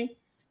Kelsey,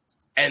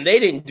 and they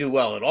didn't do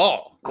well at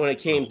all when it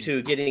came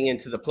to getting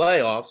into the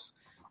playoffs.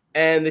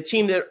 And the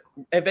team that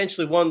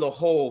eventually won the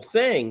whole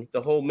thing,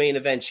 the whole main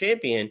event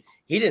champion,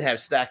 he didn't have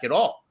stack at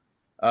all.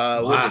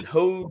 Was it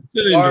Hode?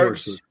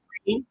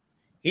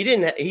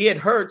 He had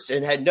Hurts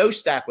and had no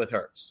stack with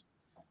Hurts.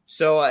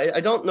 So I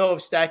don't know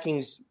if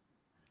stacking's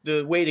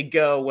the way to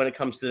go when it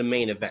comes to the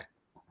main event.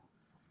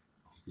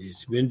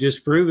 It's been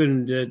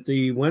disproven that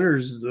the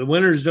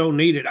winners don't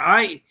need it.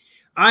 I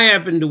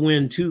happen to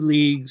win two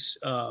leagues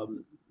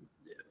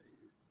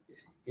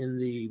in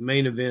the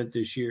main event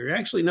this year.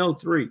 Actually, no,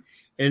 three.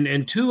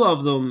 And two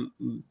of them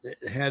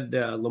had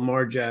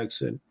Lamar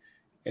Jackson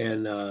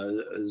and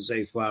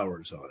Zay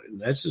Flowers on it. And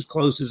that's as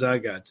close as I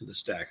got to the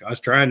stack. I was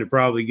trying to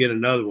probably get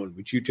another one,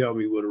 but you tell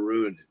me would have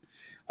ruined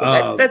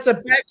it. That's a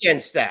back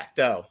end stack,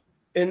 though.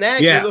 In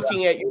that, you're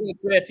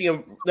drafting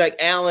them like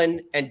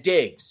Allen and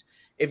Diggs.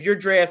 If you're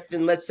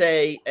drafting, let's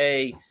say,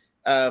 a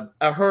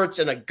Hurts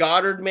and a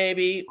Goddard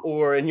maybe,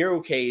 or in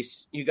your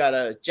case, you got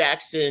a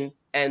Jackson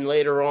and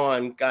later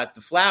on got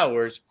the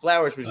Flowers.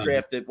 Flowers was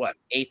drafted,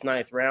 8th,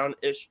 9th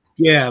round-ish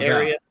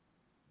area?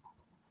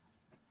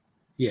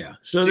 Yeah.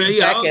 So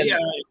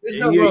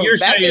you're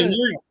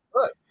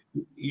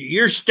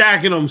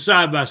stacking them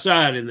side by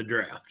side in the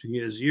draft.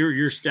 Yes,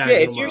 you're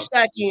stacking them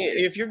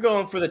if you're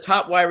going for the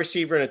top wide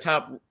receiver and a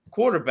top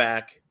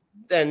quarterback,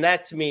 then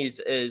that to me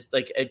is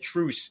like a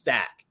true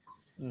stack.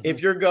 If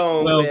you're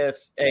going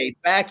with a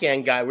back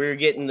end guy where you're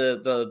getting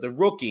the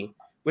rookie,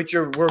 which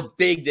were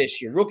big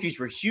this year. Rookies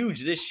were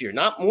huge this year,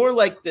 not more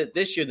like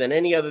this year than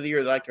any other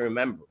year that I can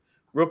remember.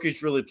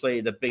 Rookies really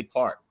played a big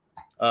part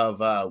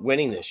of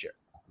winning this year.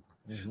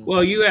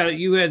 Well, you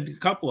had a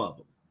couple of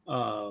them.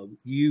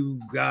 You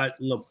got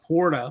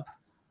Laporta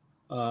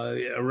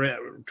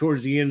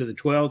towards the end of the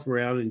 12th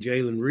round, and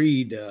Jaden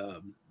Reed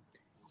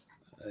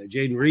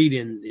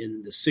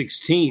in the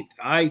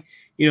 16th.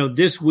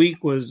 This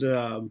week was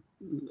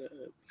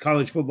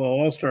college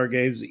football all-star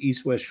games, the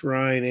East-West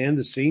Shrine and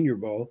the Senior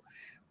Bowl.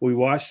 We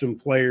watched some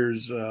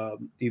players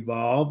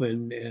evolve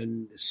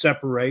and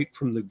separate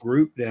from the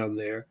group down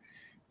there.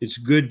 It's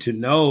good to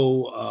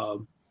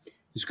know.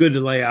 It's good to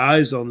lay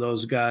eyes on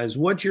those guys.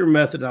 What's your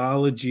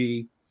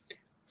methodology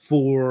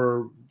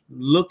for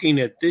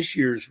looking at this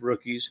year's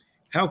rookies?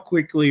 How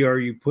quickly are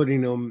you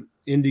putting them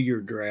into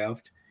your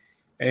draft?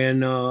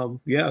 And,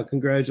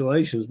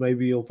 congratulations.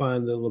 Maybe you'll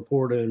find the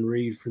Laporta and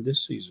Reed for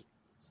this season.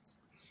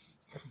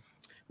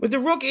 With the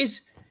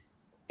rookies,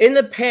 in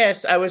the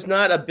past, I was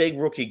not a big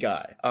rookie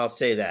guy. I'll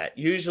say that.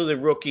 Usually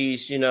the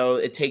rookies,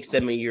 it takes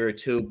them a year or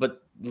two.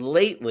 But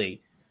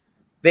lately,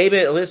 they've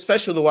been,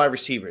 especially the wide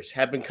receivers,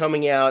 have been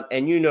coming out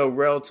and,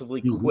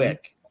 relatively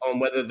quick on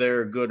whether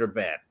they're good or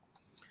bad.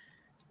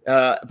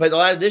 But a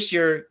lot of this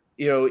year,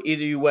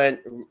 either you went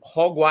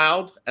hog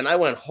wild, and I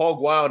went hog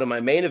wild in my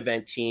main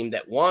event team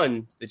that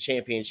won the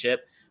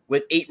championship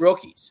with 8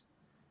 rookies.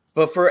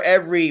 But for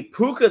every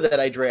Puka that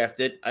I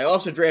drafted, I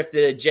also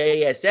drafted a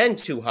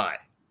JSN too high.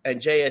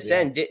 And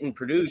JSN didn't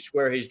produce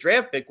where his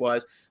draft pick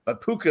was,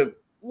 but Puka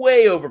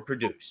way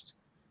overproduced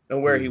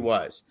than where he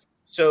was.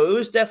 So it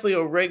was definitely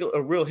a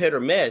real hit or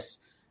miss.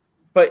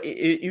 But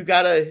you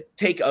got to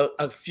take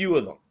a few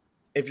of them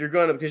if you're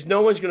going to, because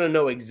no one's going to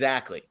know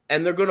exactly.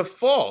 And they're going to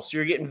fall. So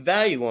you're getting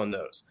value on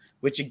those,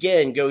 which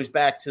again goes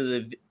back to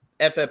the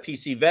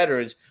FFPC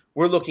veterans.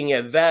 We're looking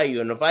at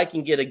value. And if I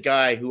can get a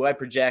guy who I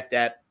project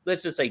at,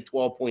 let's just say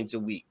 12 points a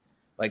week.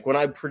 Like when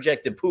I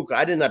projected Puka,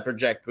 I did not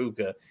project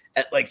Puka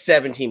at like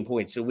 17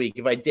 points a week.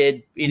 If I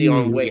did, it'd be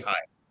on way high.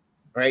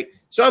 Right.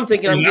 So I'm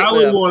thinking I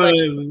would want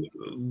to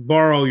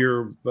borrow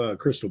your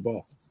crystal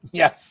ball.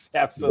 Yes,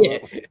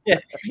 absolutely.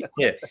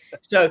 Yeah.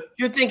 So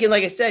you're thinking,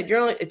 like I said,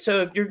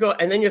 so if you're going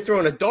and then you're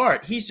throwing a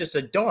dart, he's just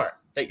a dart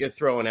that you're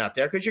throwing out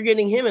there because you're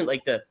getting him in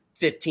like the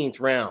 15th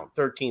round,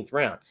 13th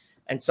round.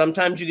 And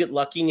sometimes you get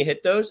lucky and you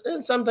hit those,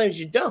 and sometimes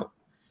you don't.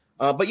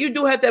 But you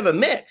do have to have a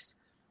mix.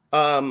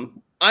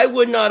 I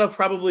would not have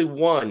probably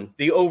won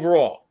the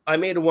overall. I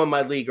may have won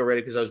my league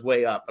already because I was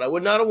way up, but I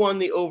would not have won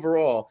the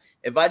overall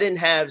if I didn't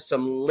have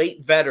some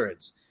late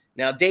veterans.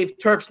 Now, Dave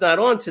Turp's not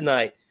on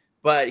tonight,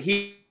 but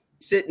he's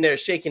sitting there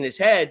shaking his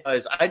head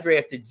because I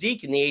drafted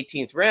Zeke in the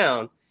 18th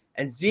round,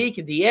 and Zeke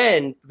at the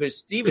end, because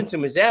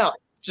Stevenson was out,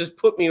 just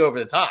put me over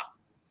the top.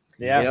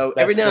 Yeah,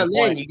 every now and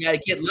then you got to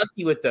get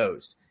lucky with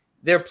those.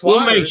 They're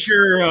plotters.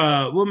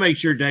 We'll make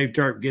sure Dave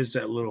Turp gets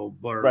that little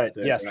blurb. Right.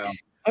 Yes.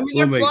 I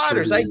mean, they're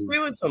plotters. Sure I agree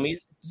with him.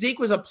 Zeke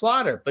was a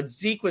plotter, but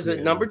Zeke was a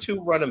number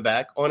 2 running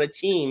back on a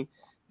team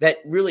that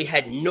really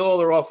had no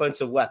other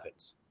offensive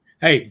weapons.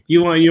 Hey,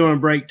 you want to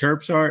break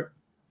Turp's heart?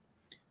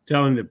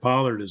 Tell him that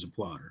Pollard is a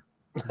plotter.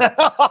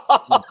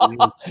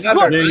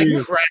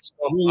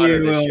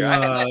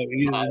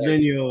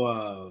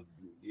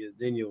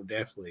 Then you'll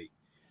definitely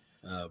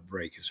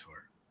break his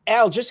heart.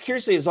 Al, just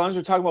curiously, as long as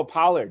we're talking about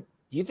Pollard,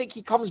 do you think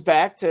he comes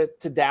back to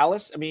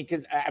Dallas? I mean,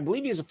 because I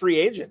believe he's a free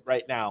agent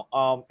right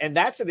now. And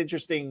that's an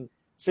interesting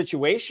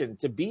situation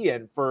to be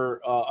in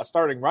for a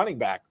starting running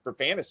back for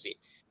fantasy.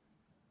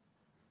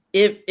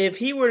 If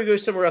he were to go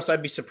somewhere else,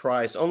 I'd be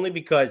surprised, only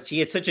because he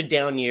had such a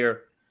down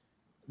year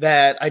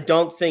that I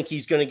don't think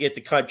he's going to get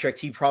the contract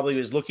he probably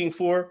was looking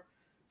for.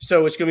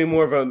 So it's going to be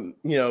more of a,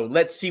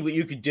 let's see what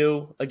you could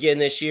do again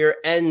this year.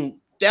 And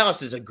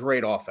Dallas is a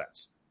great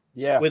offense.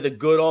 Yeah. With a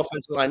good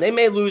offensive line. They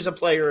may lose a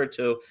player or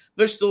two.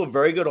 They're still a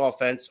very good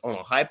offense on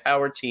a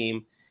high-powered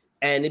team.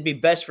 And it'd be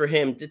best for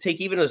him to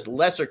take even a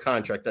lesser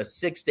contract, a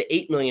 $6 to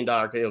 $8 million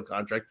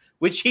contract,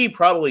 which he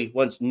probably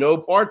wants no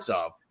parts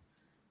of.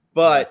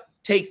 But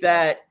take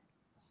that,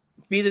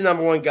 be the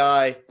number 1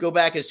 guy, go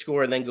back and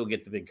score, and then go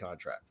get the big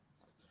contract.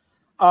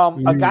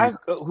 A guy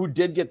who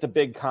did get the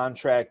big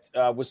contract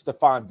was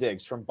Stephon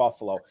Diggs from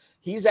Buffalo.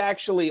 He's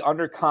actually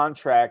under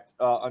contract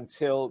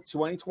until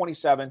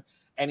 2027.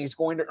 And he's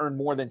going to earn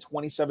more than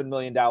 $27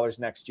 million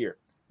next year.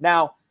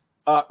 Now,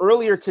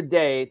 earlier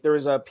today, there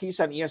was a piece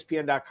on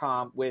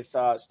ESPN.com with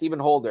Stephen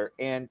Holder,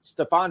 and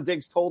Stephon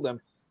Diggs told him,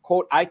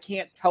 quote, "I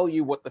can't tell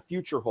you what the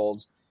future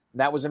holds." And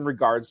that was in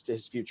regards to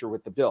his future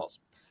with the Bills.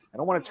 I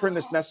don't want to turn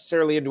this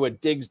necessarily into a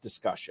Diggs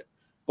discussion,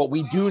 but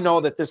we do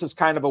know that this is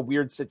kind of a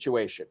weird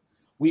situation.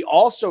 We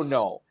also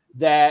know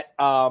that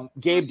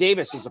Gabe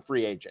Davis is a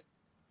free agent.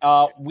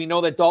 We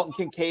know that Dalton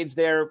Kincaid's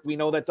there. We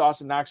know that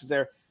Dawson Knox is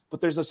there. But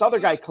there's this other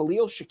guy,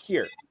 Khalil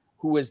Shakir,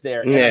 who is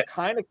there. And I'm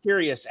kind of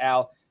curious,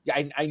 Al.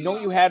 I know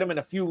you had him in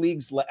a few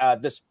leagues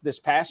this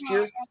past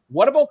year.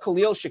 What about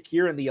Khalil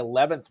Shakir in the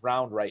 11th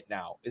round right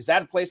now? Is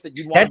that a place that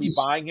you'd want to be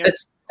buying him?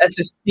 That's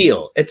a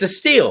steal. It's a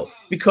steal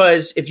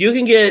because if you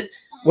can get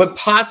what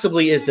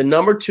possibly is the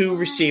number 2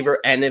 receiver,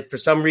 and if for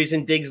some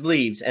reason Diggs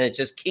leaves and it's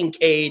just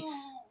Kincaid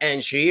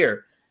and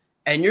Shakir,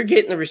 and you're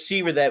getting a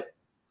receiver that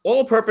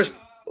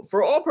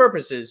for all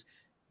purposes,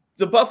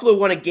 the Buffalo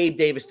wanted Gabe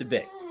Davis to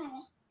be.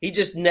 He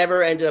just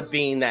never ended up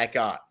being that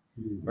guy,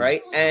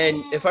 right?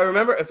 And if I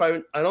remember,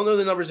 I don't know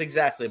the numbers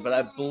exactly, but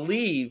I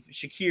believe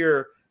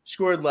Shakir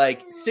scored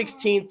like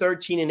 16,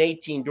 13, and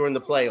 18 during the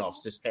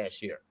playoffs this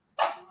past year,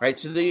 right?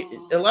 So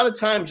a lot of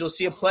times you'll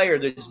see a player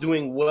that's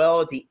doing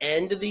well at the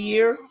end of the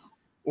year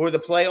or the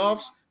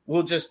playoffs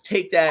will just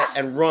take that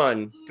and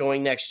run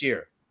going next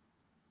year.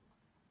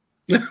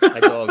 My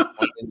dog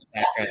in the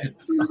background.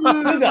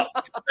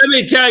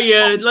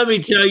 Let me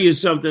tell you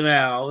something,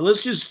 Al.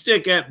 Let's just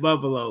stick at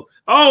Buffalo.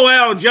 Oh,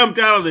 Al jumped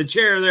out of the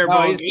chair there,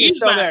 boy. He's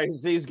still there.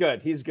 He's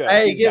good. He's good.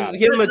 Hey,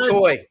 give him a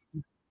toy.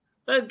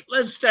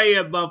 Let's stay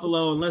at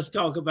Buffalo and let's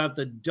talk about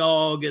the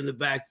dog in the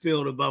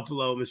backfield of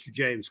Buffalo, Mr.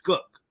 James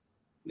Cook.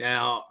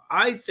 Now,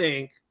 I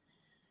think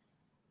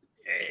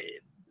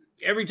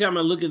every time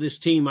I look at this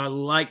team, I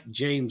like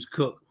James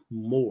Cook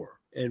more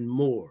and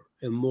more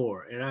and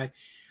more. And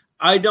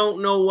I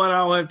don't know what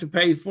I'll have to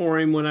pay for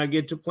him when I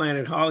get to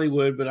Planet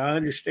Hollywood, but I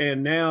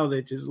understand now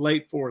that his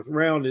late 4th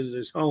round is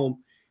his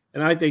home,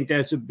 and I think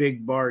that's a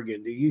big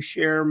bargain. Do you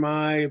share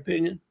my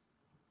opinion?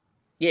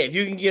 Yeah, if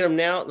you can get him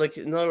now, like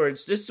in other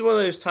words, this is one of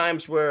those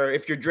times where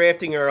if you're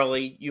drafting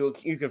early, you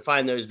can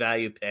find those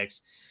value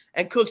picks,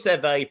 and Cook's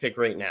that value pick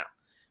right now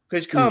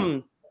Because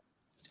come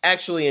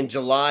actually in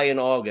July and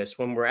August,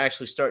 when we're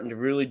actually starting to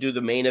really do the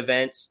main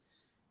events,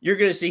 you're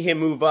going to see him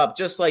move up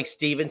just like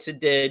Stevenson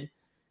did,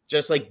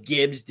 just like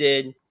Gibbs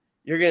did.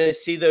 You're going to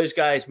see those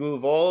guys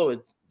move all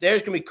over.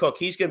 There's going to be Cook.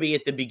 He's going to be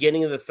at the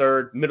beginning of the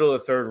third, middle of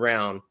the third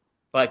round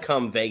by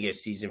come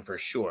Vegas season for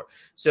sure.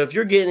 So if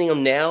you're getting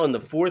him now in the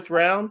fourth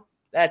round,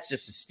 that's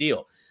just a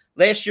steal.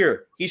 Last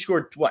year, he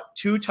scored,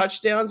 2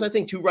 touchdowns, I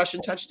think, 2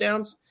 rushing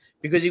touchdowns,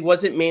 because he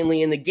wasn't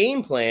mainly in the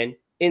game plan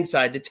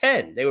inside the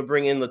 10. They would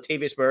bring in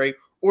Latavius Murray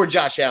or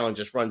Josh Allen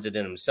just runs it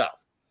in himself.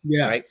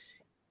 Yeah. Right?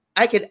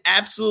 I could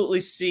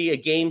absolutely see a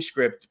game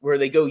script where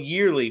they go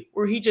yearly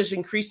where he just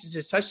increases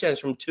his touchdowns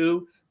from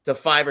 2 to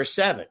 5 or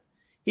 7.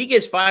 He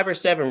gets 5 or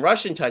 7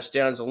 rushing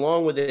touchdowns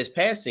along with his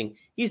passing.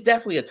 He's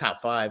definitely a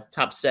top 5,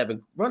 top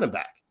 7 running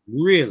back.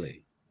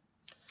 Really?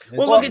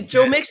 Well, look at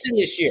Joe Mixon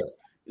this year.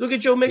 Look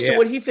at Joe Mixon,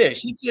 what he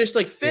finished. He finished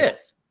like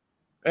 5th,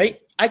 right?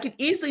 I could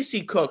easily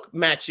see Cook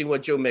matching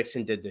what Joe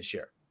Mixon did this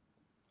year.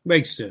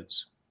 Makes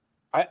sense.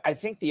 I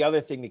think the other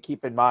thing to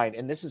keep in mind,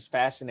 and this is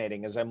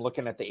fascinating as I'm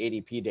looking at the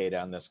ADP data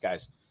on this,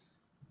 guys.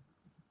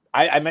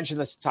 I mentioned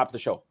this at the top of the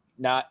show.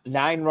 Top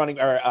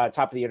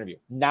of the interview.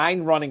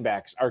 9 running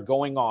backs are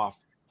going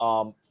off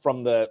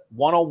from the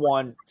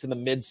 101 to the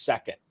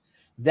mid-second.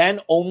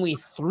 Then only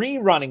 3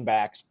 running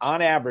backs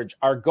on average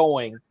are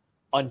going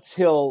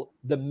until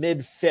the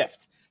mid-5th.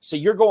 So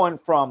you're going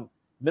from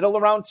middle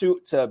of round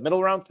 2 to middle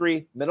of round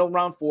 3, middle of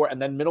round 4,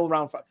 and then middle of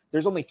round 5.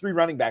 There's only 3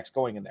 running backs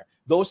going in there.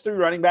 Those 3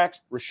 running backs,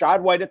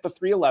 Rashad White at the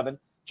 311,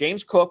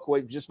 James Cook, who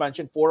we just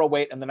mentioned,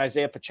 408, and then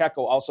Isaiah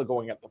Pacheco also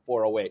going at the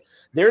 408.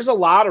 There's a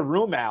lot of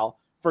room, Al,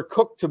 for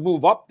Cook to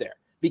move up there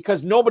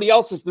because nobody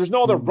else is – there's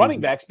no other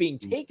running backs being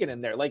taken in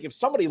there. Like if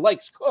somebody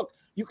likes Cook,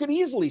 you could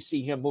easily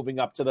see him moving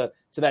up to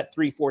that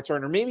 3-4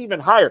 turn or maybe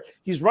even higher.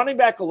 He's running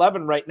back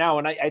 11 right now,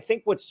 and I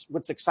think what's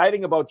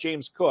exciting about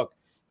James Cook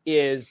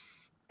is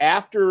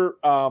after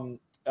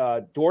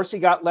Dorsey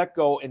got let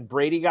go and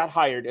Brady got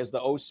hired as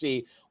the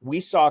OC, we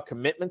saw a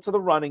commitment to the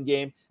running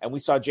game, and we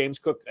saw James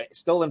Cook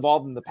still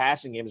involved in the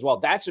passing game as well.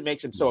 That's what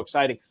makes him so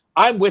exciting.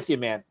 I'm with you,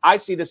 man. I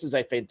see this as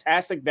a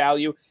fantastic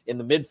value in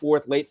the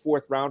mid-4th,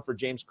 late-4th round for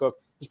James Cook.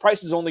 His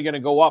price is only going to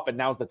go up, and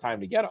now's the time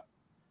to get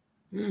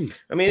him.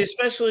 I mean,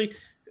 especially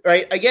 –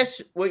 right, I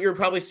guess what you're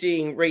probably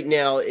seeing right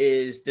now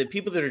is the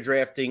people that are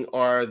drafting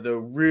are the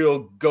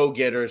real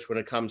go-getters when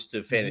it comes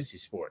to fantasy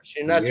sports.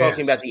 You're not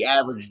talking about the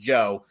average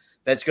Joe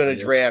that's going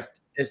to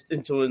draft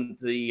until in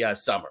the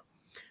summer,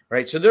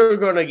 right? So they're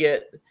going to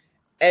get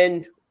 –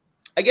 and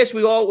I guess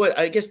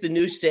the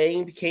new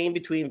saying became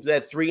between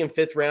that 3 and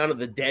 5th round of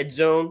the dead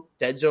zone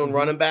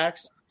running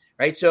backs,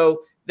 right?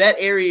 So that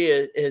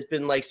area has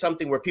been like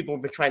something where people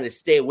have been trying to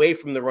stay away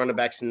from the running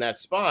backs in that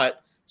spot.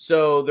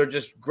 So they're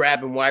just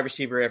grabbing wide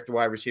receiver after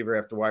wide receiver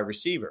after wide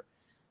receiver.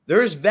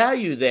 There's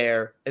value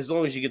there as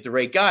long as you get the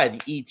right guy, the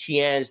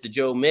ETNs, the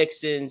Joe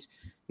Mixons.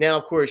 Now,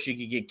 of course, you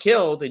could get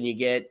killed and you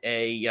get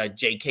a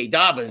J.K.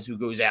 Dobbins who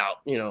goes out,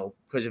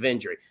 because of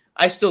injury.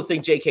 I still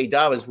think J.K.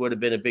 Dobbins would have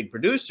been a big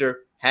producer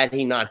had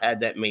he not had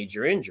that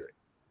major injury.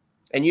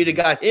 And you'd have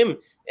got him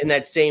in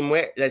that same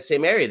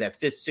area,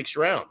 that 5th, 6th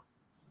round.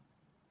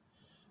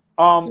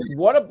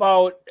 What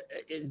about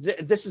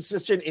this is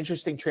such an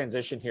interesting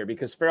transition here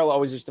because Farrell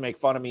always used to make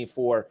fun of me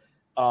for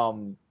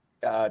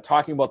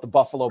talking about the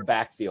Buffalo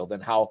backfield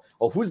and how,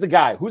 who's the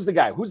guy?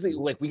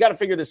 We got to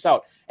figure this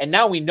out. And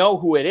now we know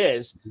who it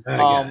is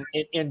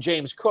in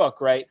James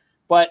Cook, right?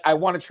 But I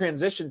want to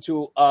transition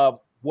to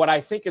what I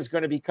think is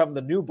going to become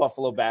the new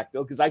Buffalo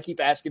backfield because I keep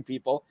asking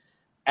people,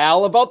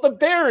 Al, about the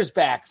Bears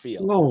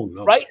backfield. Oh,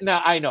 no. Right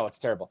now, I know it's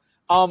terrible.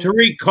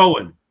 Tariq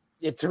Cohen.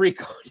 Yeah, Tariq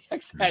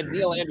Cohen.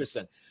 Neil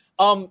Anderson.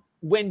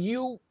 When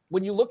you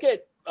look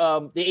at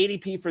the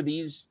ADP for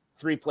these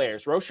 3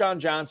 players, Roschon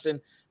Johnson,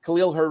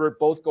 Khalil Herbert,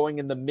 both going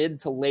in the mid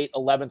to late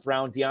 11th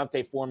round,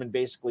 Deontay Foreman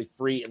basically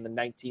free in the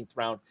 19th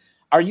round.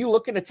 Are you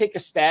looking to take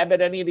a stab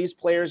at any of these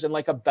players in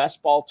like a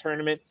best ball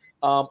tournament?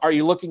 Are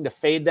you looking to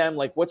fade them?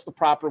 Like what's the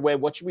proper way?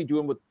 What should we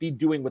be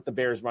doing with the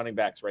Bears running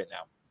backs right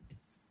now?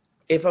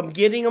 If I'm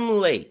getting them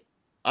late,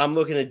 I'm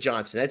looking at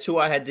Johnson. That's who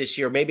I had this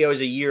year. Maybe I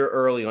was a year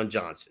early on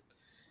Johnson.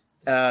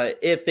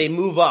 If they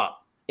move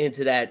up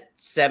into that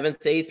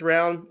 7th, 8th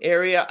round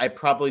area, I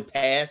probably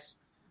pass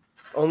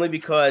only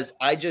because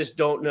I just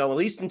don't know, at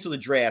least until the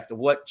draft, of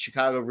what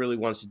Chicago really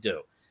wants to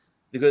do.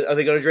 Are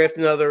they going to draft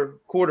another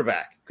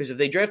quarterback? Because if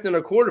they draft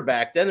another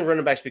quarterback, then the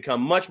running backs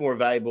become much more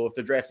valuable if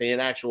they're drafting an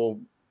actual,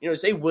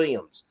 say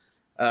Williams.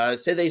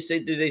 Say they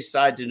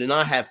decide to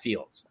not have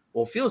Fields.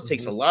 Well, Fields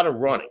takes a lot of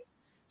running.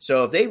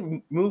 So if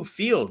they move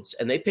Fields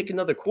and they pick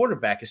another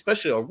quarterback,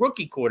 especially a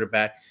rookie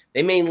quarterback,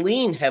 they may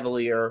lean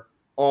heavilier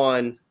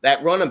on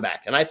that running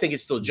back. And I think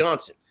it's still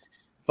Johnson.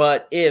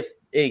 But if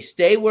they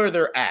stay where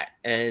they're at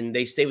and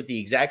they stay with the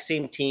exact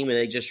same team and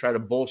they just try to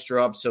bolster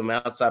up some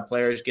outside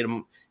players, get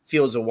them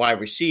Fields a wide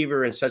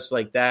receiver and such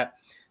like that,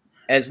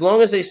 as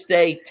long as they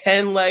stay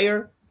 10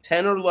 or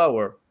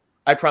lower,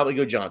 I'd probably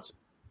go Johnson.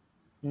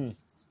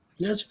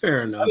 That's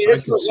fair enough. I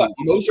mean,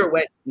 Moser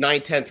went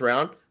 9th, 10th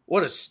round.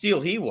 What a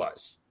steal he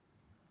was.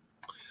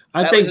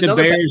 I That think was the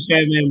another Bears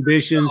have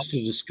ambitions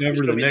to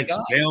discover the gonna be the next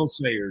guy. Dale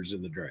Sayers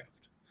in the draft.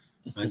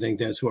 I think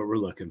that's what we're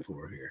looking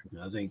for here.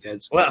 I think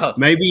that's Well,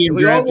 maybe in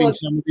we all drafting want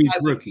some of these I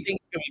would rookies. think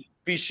it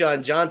would be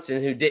Bijan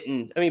Johnson, who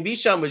didn't. I mean,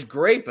 Bijan was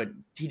great, but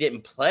he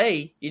didn't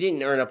play. He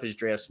didn't earn up his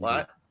draft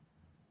slot.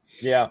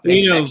 Yeah.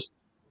 You know,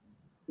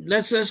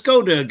 let's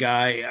go to a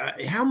guy.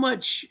 How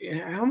much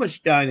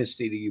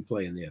dynasty do you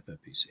play in the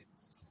FFPC?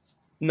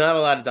 Not a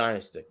lot of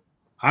dynasty.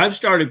 I've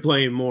started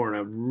playing more, and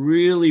I've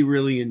really,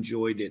 really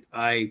enjoyed it.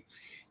 I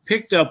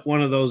picked up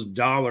one of those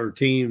dollar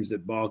teams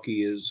that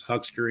Balky is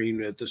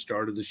huckstering at the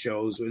start of the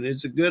shows, and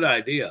it's a good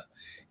idea.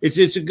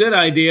 It's a good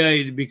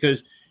idea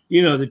because,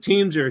 you know, the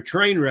teams are a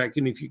train wreck,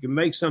 and if you can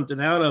make something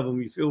out of them,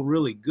 you feel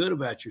really good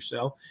about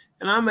yourself.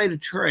 And I made a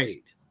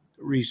trade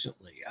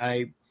recently.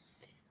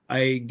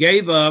 I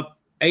gave up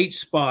 8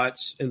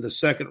 spots in the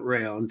second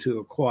round to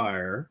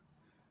acquire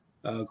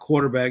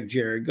quarterback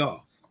Jared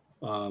Goff.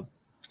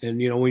 And,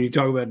 you know, when you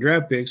talk about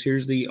draft picks,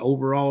 here's the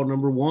overall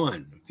number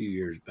 1 a few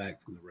years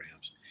back from the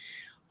Rams.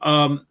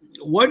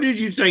 What did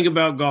you think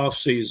about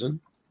Goff's season?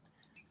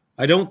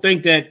 I don't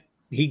think that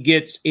he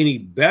gets any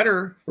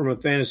better from a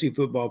fantasy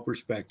football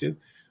perspective,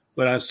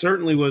 but I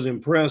certainly was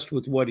impressed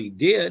with what he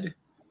did.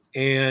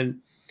 And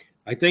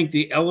I think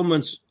the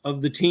elements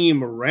of the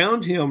team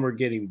around him are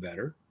getting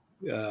better.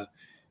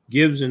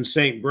 Gibbs and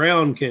St.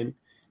 Brown can,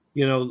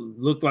 you know,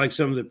 look like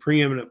some of the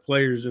preeminent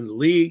players in the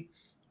league.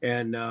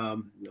 And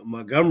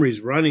Montgomery's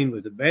running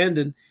with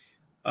abandon.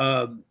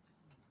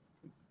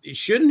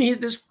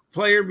 Shouldn't this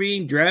player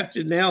being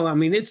drafted now? I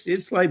mean,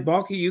 it's like,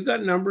 Balky, you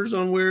got numbers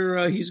on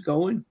where he's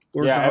going?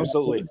 Yeah,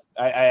 absolutely.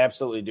 I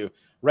absolutely do.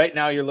 Right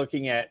now, you're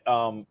looking at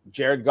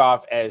Jared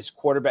Goff as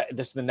quarterback.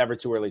 This is the Never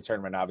Too Early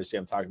tournament, obviously,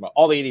 I'm talking about.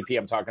 All the ADP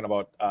I'm talking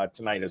about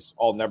tonight is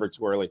all Never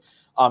Too Early.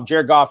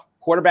 Jared Goff,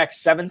 quarterback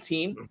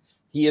 17.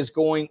 He is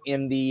going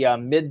in the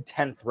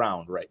mid-10th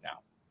round right now.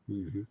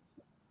 Mm-hmm.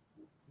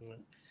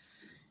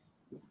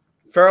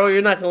 Farrell,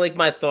 you're not going to like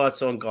my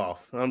thoughts on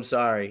golf. I'm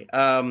sorry.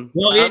 Remember,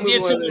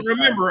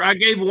 I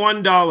gave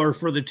 $1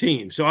 for the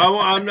team, so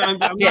I'm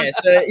not. Yeah,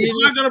 so it's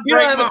not going to you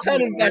break don't have my a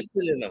ton heart.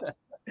 invested in them.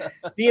 The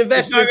It's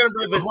investment not going to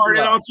break my heart.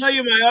 And I'll tell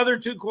you, my other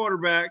 2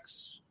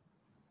 quarterbacks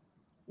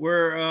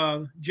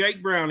were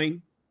Jake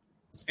Browning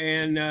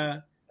and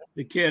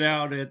the kid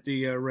out at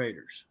the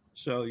Raiders.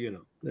 So, you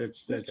know,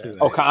 that's who.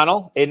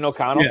 O'Connell, Aiden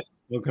O'Connell.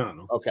 Yeah,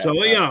 O'Connell. Okay. So,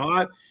 you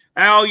know,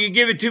 Al, you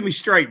give it to me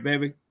straight,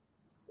 baby.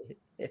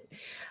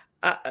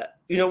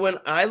 You know, when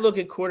I look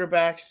at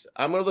quarterbacks,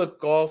 I'm going to look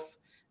Goff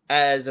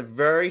as a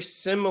very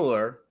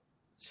similar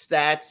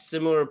stats,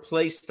 similar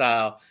play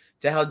style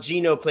to how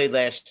Geno played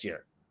last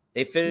year.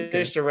 They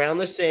finished around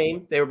the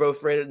same. They were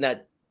both rated in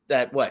that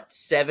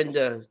 7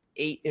 to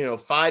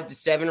 8, 5 to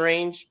 7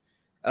 range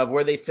of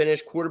where they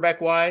finished quarterback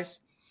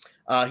wise.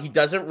 He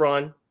doesn't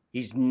run.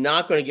 He's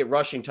not going to get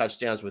rushing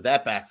touchdowns with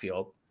that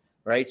backfield,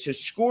 right? So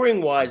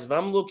scoring wise, if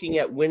I'm looking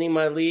at winning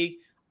my league,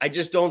 I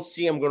just don't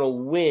see I'm going to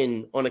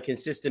win on a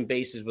consistent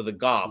basis with a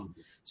Goff.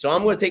 So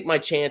I'm going to take my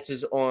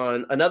chances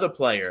on another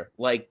player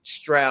like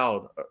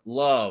Stroud,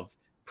 Love,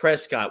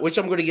 Prescott, which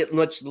I'm going to get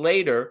much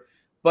later,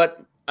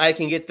 but I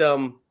can get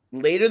them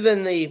later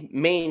than the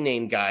main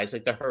name guys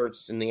like the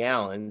Hurts and the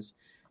Allens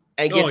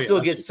and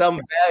get some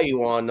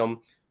value on them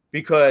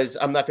because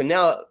I'm not going to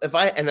now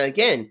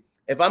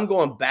if I'm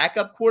going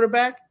backup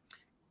quarterback,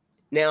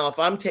 now if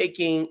I'm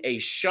taking a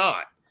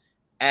shot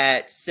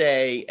at,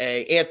 say,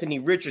 a Anthony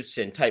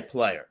Richardson type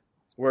player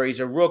where he's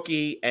a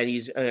rookie and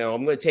he's,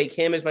 I'm going to take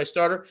him as my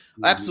starter.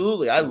 Mm-hmm.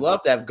 Absolutely. I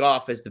love to have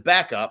Goff as the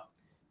backup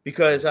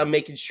because I'm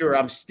making sure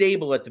I'm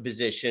stable at the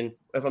position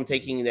if I'm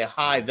taking the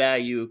high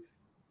value,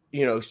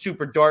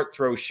 super dart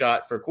throw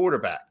shot for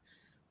quarterback.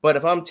 But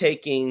if I'm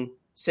taking,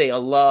 say, a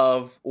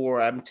Love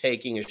or I'm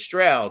taking a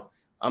Stroud,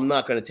 I'm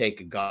not going to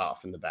take a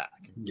Goff in the back.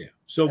 Yeah.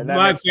 So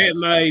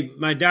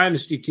my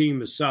dynasty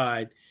team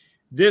aside,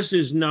 this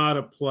is not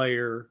a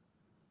player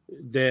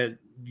that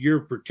you're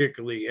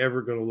particularly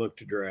ever going to look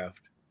to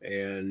draft.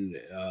 And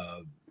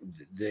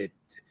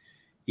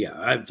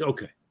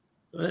okay.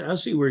 I'll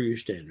see where you're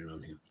standing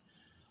on him.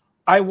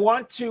 I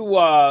want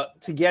to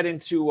get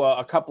into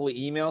a couple of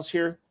emails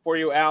here for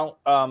you, Al.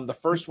 The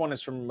first one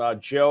is from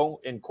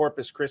Joe in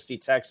Corpus Christi,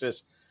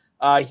 Texas.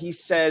 He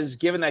says,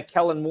 given that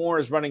Kellen Moore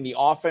is running the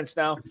offense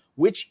now,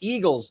 which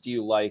Eagles do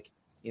you like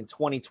in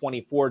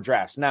 2024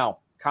 drafts? Now,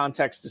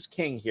 context is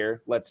king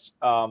here. Let's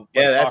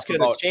that's going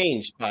to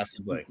change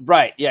possibly.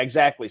 Right. Yeah,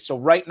 exactly. So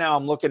right now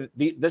I'm looking at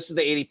this is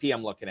the ADP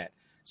I'm looking at.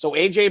 So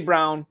AJ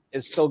Brown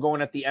is still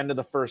going at the end of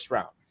the first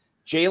round.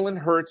 Jalen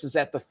Hurts is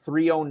at the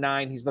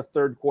 309. He's the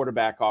third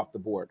quarterback off the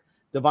board.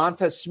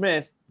 Devonta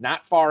Smith,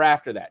 not far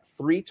after that,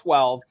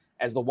 312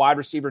 as the wide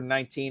receiver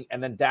 19,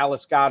 and then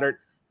Dallas Goedert,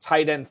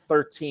 tight end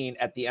 13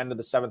 at the end of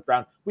the 7th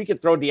round. We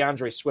could throw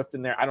DeAndre Swift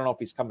in there. I don't know if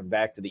he's coming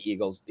back to the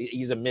Eagles.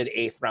 He's a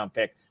mid-8th round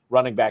pick,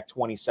 running back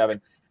 27.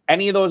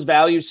 Any of those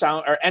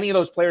any of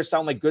those players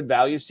sound like good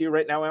values to you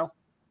right now, Al?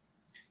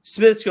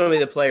 Smith's going to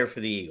be the player for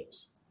the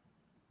Eagles.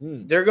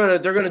 They're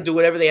going to do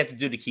whatever they have to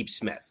do to keep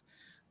Smith.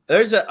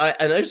 There's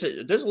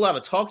a lot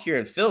of talk here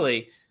in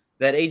Philly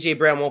that A.J.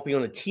 Brown won't be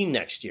on the team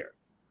next year.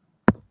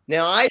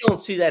 Now, I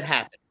don't see that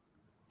happen.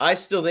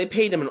 They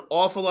paid him an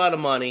awful lot of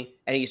money,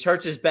 and he's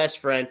hurt his best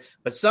friend.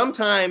 But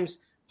sometimes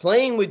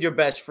playing with your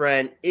best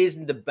friend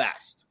isn't the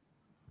best.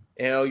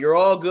 You know, you're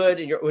all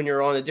good when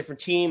you're on a different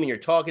team and you're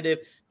talkative.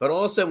 But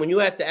all of a sudden, when you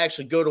have to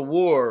actually go to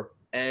war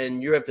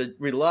and you have to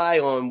rely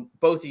on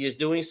both of you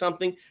doing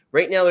something,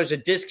 right now there's a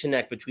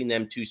disconnect between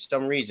them two for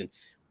some reason.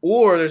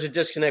 Or there's a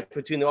disconnect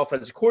between the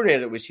offensive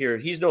coordinator that was here.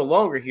 He's no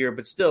longer here,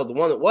 but still the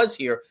one that was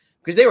here,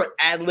 because they were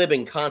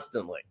ad-libbing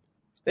constantly.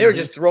 They were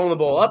just throwing the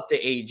ball up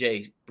to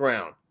A.J.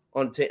 Brown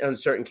on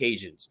certain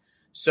occasions.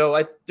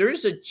 So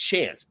there's a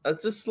chance.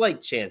 It's a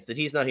slight chance that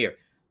he's not here.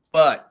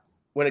 But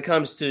when it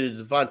comes to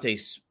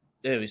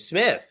Devontae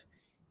Smith,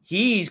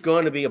 he's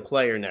going to be a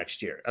player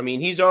next year. I mean,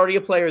 he's already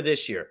a player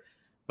this year,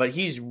 but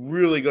he's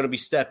really going to be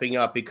stepping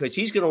up because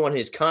he's going to want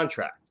his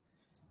contract.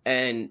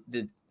 And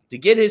to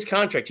get his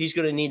contract, he's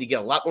going to need to get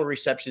a lot more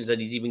receptions than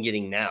he's even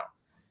getting now.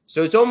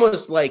 So it's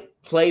almost like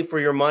play for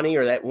your money,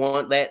 or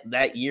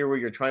that year where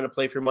you're trying to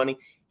play for your money.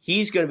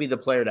 He's going to be the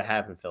player to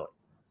have in Philly.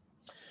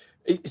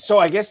 So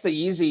I guess the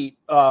easy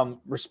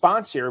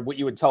response here, what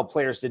you would tell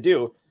players to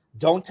do,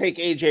 don't take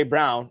A.J.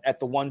 Brown at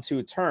the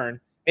 1-2 turn.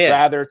 Yeah.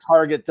 Rather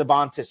target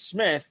Devonta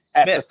Smith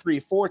at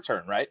the 3-4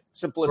 turn, right?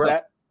 Simple as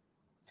that.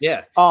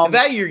 Yeah. The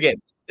value you're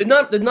getting.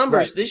 The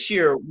numbers this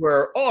year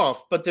were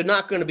off, but they're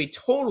not going to be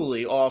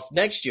totally off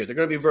next year. They're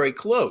going to be very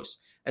close.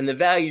 And the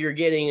value you're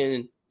getting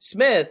in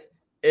Smith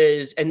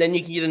is, and then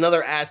you can get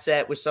another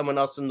asset with someone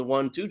else in the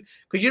 1-2,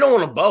 because you don't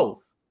want them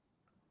both.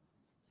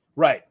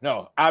 Right.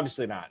 No,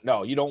 obviously not.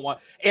 No, you don't want.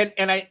 I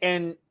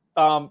don't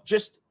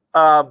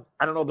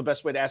know the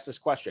best way to ask this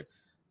question.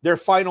 Their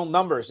final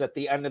numbers at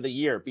the end of the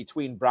year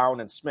between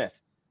Brown and Smith,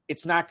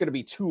 it's not going to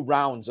be 2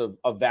 rounds of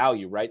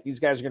value, right? These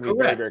guys are going to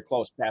be very, very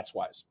close stats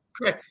wise.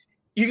 Correct.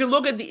 You can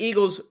look at the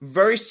Eagles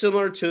very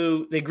similar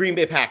to the Green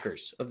Bay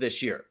Packers of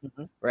this year,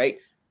 right?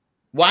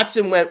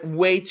 Watson went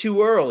way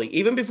too early.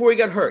 Even before he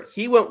got hurt,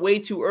 he went way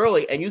too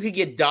early, and you could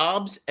get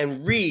Dobbs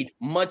and Reed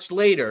much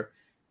later.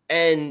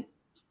 And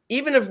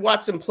even if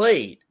Watson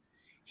played,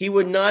 he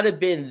would not have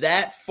been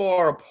that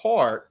far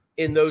apart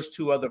in those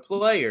 2 other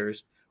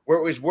players where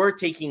it was worth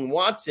taking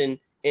Watson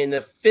in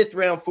the 5th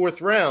round,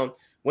 4th round,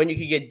 when you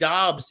could get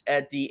Dobbs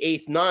at the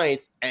 8th,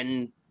 9th,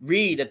 and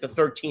Reed at the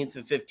 13th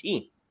and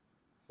 15th.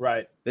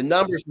 Right. The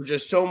numbers were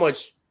just so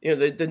much,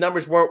 the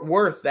numbers weren't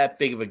worth that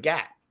big of a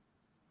gap.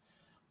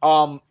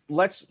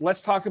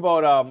 Let's talk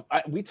about,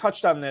 we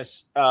touched on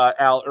this,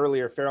 Al,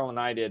 earlier, Farrell and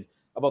I did,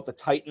 about the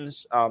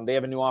Titans. They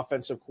have a new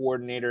offensive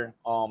coordinator,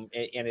 and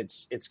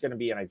it's going to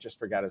be, and I just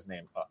forgot his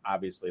name.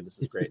 Obviously, this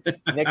is great.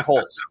 Nick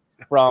Holtz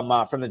from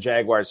the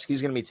Jaguars. He's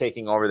going to be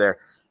taking over there.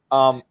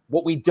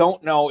 What we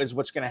don't know is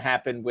what's going to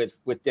happen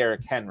with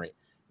Derrick Henry.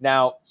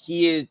 Now,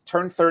 he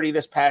turned 30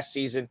 this past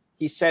season.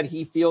 He said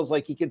he feels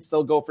like he can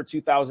still go for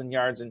 2,000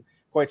 yards. And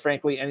quite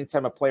frankly,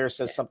 anytime a player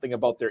says something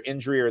about their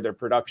injury or their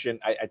production,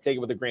 I take it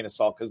with a grain of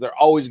salt, because they're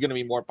always going to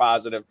be more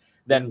positive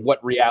than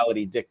what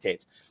reality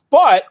dictates.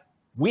 But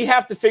we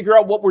have to figure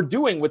out what we're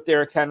doing with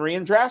Derrick Henry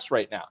in drafts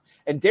right now.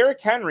 And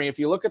Derrick Henry, if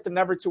you look at the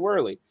Never Too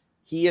Early,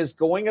 he is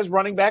going as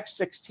running back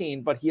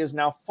 16, but he has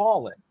now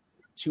fallen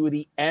to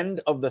the end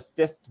of the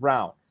 5th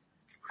round.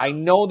 I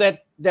know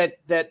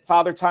that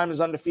Father Time is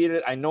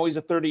undefeated. I know he's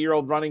a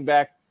 30-year-old running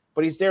back,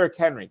 but he's Derrick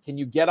Henry. Can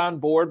you get on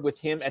board with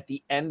him at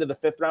the end of the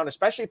 5th round,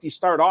 especially if you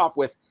start off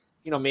with,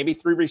 maybe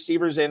 3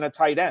 receivers and a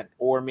tight end,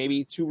 or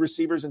maybe 2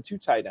 receivers and 2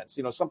 tight ends,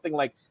 something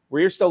like where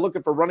you're still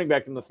looking for running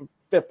back in the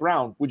 5th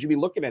round? Would you be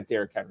looking at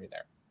Derrick Henry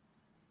there?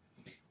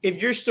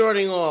 If you're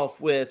starting off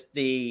with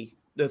the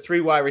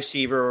 3 wide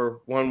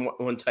receiver,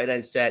 one tight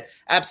end set,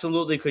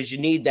 absolutely, because you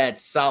need that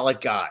solid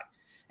guy,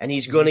 and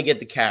he's going to get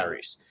the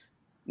carries.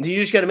 You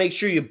just got to make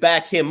sure you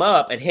back him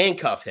up and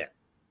handcuff him,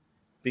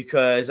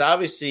 because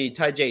obviously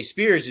Tyjae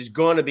Spears is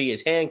going to be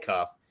his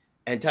handcuff,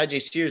 and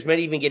Tyjae Spears might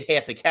even get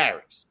half the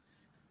carries.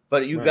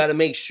 But you got to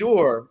make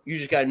sure, you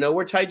just got to know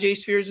where Tyjae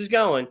Spears is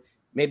going.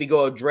 Maybe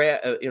go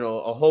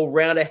a whole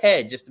round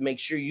ahead just to make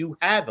sure you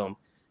have him,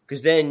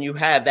 because then you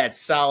have that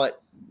solid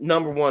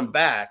number 1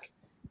 back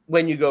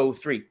when you go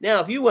 3.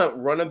 Now, if you went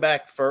running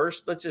back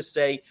first, let's just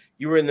say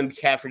you were in the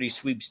McCafferty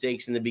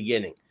sweepstakes in the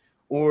beginning,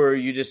 or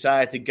you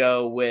decide to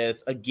go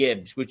with a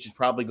Gibbs, which is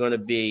probably going to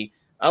be,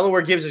 I don't know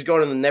where Gibbs is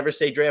going in the Never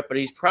Say draft, but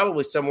he's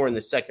probably somewhere in the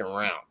 2nd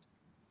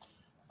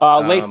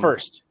round. Late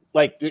first.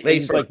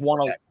 He's like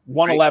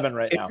 111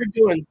 right now.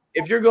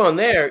 If you're going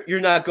there, you're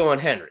not going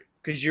Henry,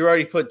 because you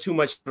already put too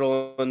much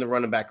in the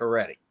running back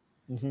already.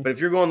 Mm-hmm. But if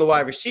you're going the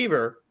wide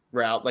receiver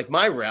route, like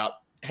my route,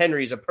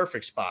 Henry's a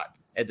perfect spot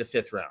at the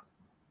 5th round.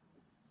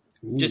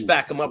 Just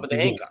back him up with the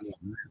handcuff.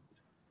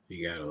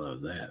 You gotta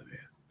love that, man.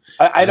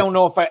 I don't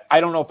know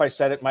if I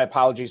said it. My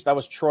apologies. That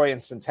was Troy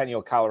in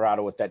Centennial,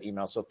 Colorado, with that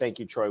email. So thank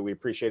you, Troy. We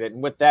appreciate it.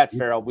 And with that,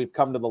 Farrell, we've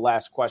come to the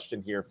last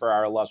question here for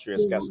our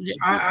illustrious guest.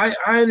 I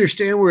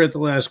understand we're at the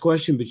last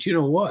question, but you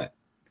know what?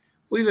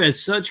 We've had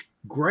such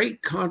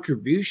great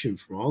contribution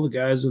from all the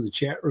guys in the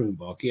chat room,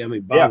 Bucky. I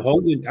mean, Bob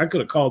Hogan. I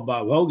could have called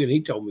Bob Hogan.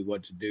 He told me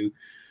what to do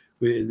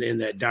in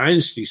that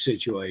dynasty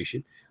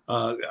situation.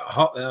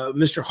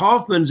 Mr.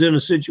 Hoffman's in a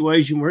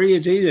situation where he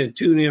had to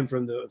tune in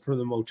from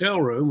the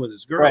motel room with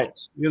his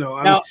girls.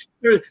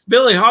 Right.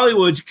 Billy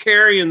Hollywood's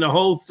carrying the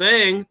whole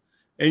thing,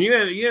 and you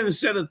haven't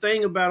said a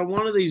thing about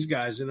one of these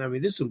guys. And I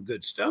mean, there's some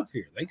good stuff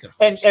here. They could.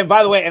 And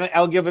by the way, and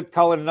I'll give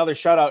Cullen another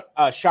shout out,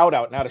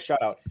 not a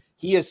shout out.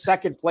 He is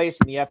second place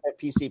in the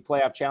FFPC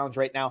playoff challenge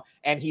right now,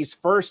 and he's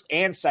first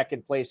and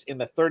second place in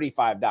the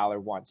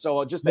 $35 one.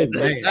 So just a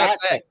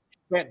fantastic.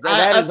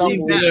 That is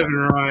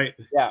unbelievable, right?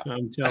 Yeah,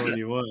 I'm telling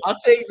you what. I'll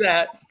take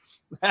that.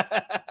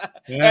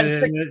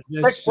 And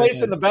sixth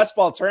place in the best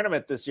ball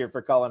tournament this year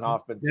for Cullen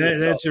Hoffman. Too,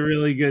 that's a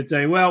really good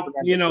thing. Well,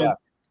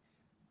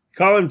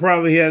 Cullen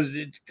probably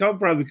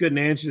couldn't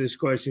answer this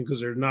question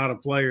because there's not a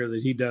player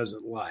that he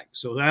doesn't like.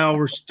 So now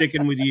we're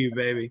sticking with you,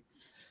 baby.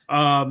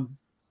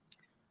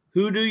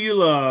 Who do you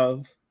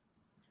love,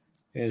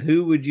 and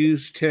who would you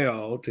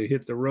tell to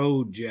hit the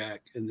road,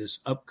 Jack, in this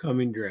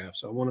upcoming draft?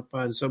 So I want to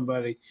find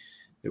somebody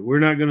that we're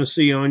not going to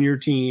see on your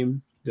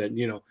team that,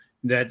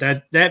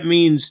 that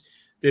means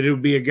that it'll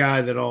be a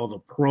guy that all the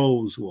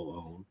pros will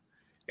own.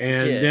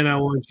 And then I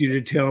want you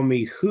to tell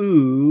me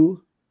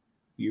who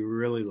you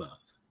really love.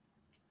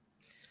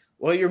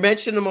 Well, you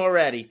mentioned them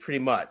already pretty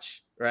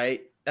much,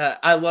 right?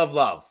 I love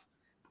Love.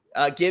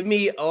 Give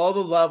me all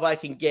the love I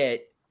can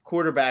get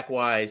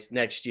quarterback-wise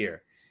next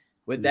year.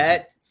 With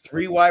that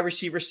 3 wide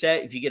receiver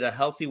set, if you get a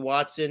healthy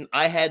Watson,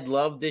 I had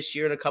Love this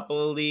year in a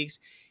couple of leagues.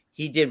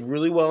 He did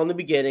really well in the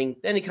beginning.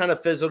 Then he kind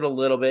of fizzled a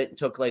little bit and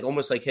took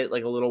almost hit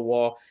a little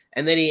wall.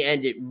 And then he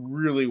ended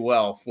really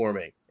well for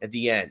me at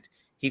the end.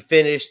 He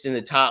finished in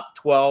the top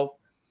 12,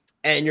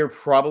 and you're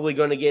probably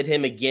going to get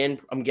him again,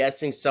 I'm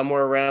guessing,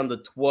 somewhere around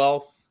the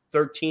 12th,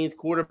 13th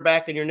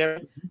quarterback in your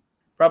net,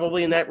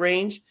 probably in that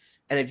range.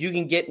 And if you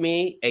can get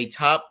me a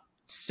top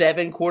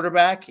 7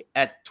 quarterback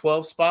at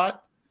 12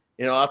 spot,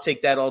 I'll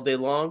take that all day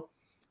long.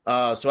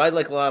 So I'd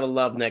like a lot of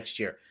Love next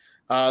year.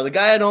 The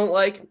guy I don't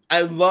like,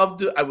 I would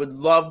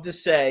love to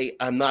say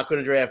I'm not going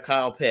to draft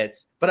Kyle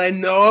Pitts, but I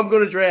know I'm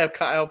going to draft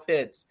Kyle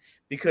Pitts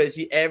because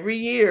every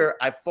year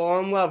I fall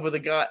in love with a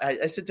guy.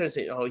 I sit there and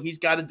say, oh, he's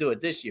got to do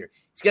it this year.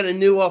 He's got a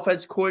new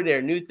offense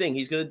coordinator, new thing.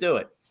 He's going to do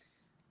it.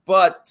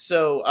 But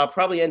so I'll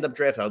probably end up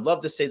drafting. I'd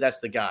love to say that's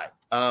the guy.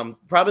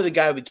 Probably the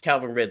guy with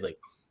Calvin Ridley.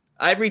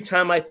 Every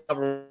time I thought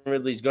Calvin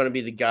Ridley is going to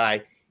be the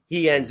guy,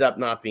 he ends up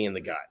not being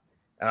the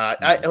guy.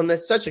 And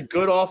that's such a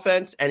good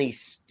offense, and he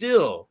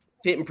still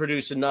didn't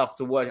produce enough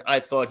to what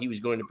I thought he was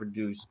going to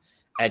produce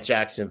at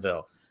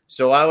Jacksonville.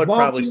 So I would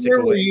probably stick with.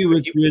 Where were you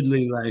with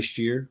Ridley last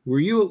year?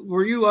 Were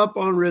you up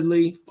on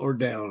Ridley or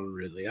down on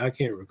Ridley? I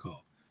can't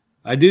recall.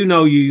 I do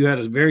know you had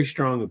a very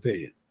strong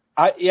opinion.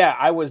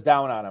 I was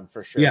down on him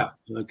for sure. Yeah.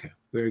 Okay.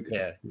 Very good.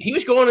 Yeah. He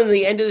was going in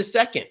the end of the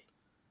second.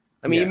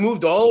 I mean, he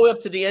moved all the way up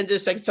to the end of the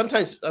second.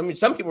 Sometimes,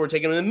 some people were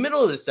taking him in the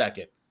middle of the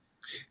second.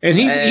 And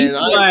he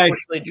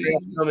flashed. I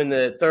drafted him in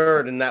the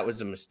third, and that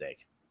was a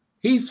mistake.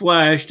 He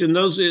flashed, and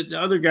those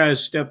other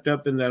guys stepped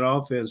up in that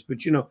offense. But,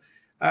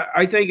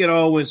 I think it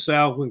all went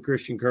south when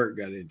Christian Kirk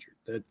got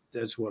injured.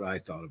 That's what I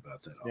thought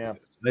about that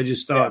offense. I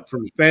just thought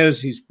from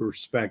fantasy's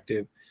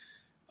perspective,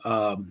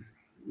 when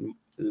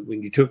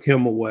you took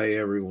him away,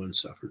 everyone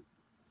suffered.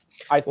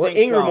 I think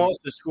Ingram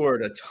also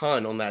scored a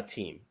ton on that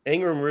team.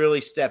 Ingram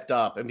really stepped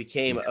up and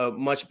became a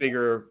much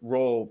bigger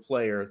role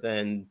player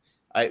than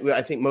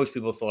I think most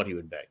people thought he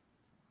would be.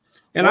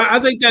 And I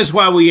think that's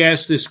why we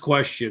asked this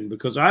question,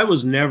 because I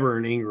was never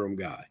an Ingram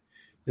guy.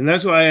 And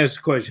that's why I asked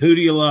the question, who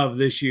do you love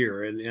this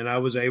year? And I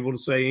was able to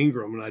say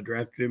Ingram, and I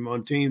drafted him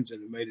on teams,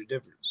 and it made a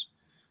difference.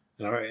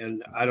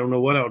 And I don't know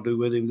what I'll do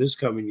with him this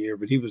coming year,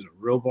 but he was a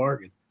real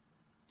bargain.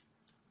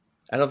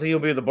 I don't think he'll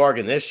be the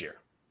bargain this year.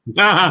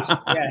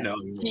 No,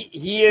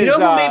 he is. Who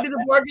may be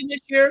the bargain this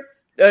year?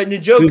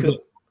 Njoku.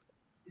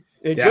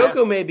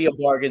 Njoku may be a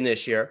bargain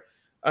this year.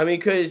 I mean,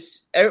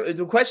 because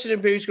the question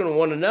everybody's going to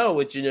want to know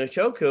with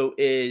Njoku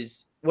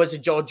is, was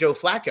it Joe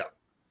Flacco?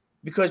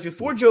 Because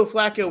before Joe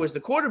Flacco was the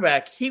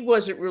quarterback, he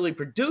wasn't really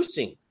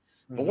producing.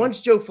 Mm-hmm. But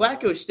once Joe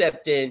Flacco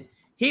stepped in,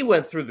 he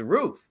went through the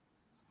roof.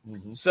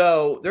 Mm-hmm.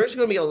 So there's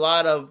going to be a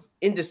lot of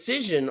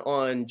indecision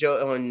on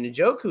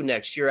Njoku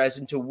next year as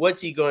into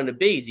what's he going to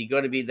be. Is he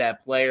going to be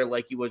that player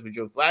like he was with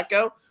Joe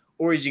Flacco?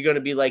 Or is he going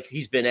to be like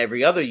he's been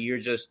every other year,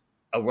 just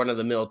a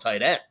run-of-the-mill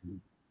tight end?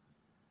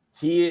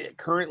 He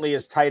currently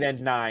is tight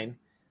end 9.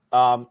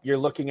 You're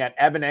looking at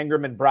Evan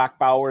Engram and Brock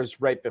Bowers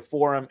right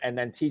before him, and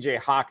then TJ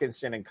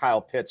Hawkinson and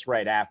Kyle Pitts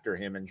right after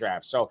him in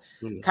draft. So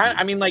kind of,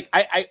 I mean, like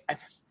I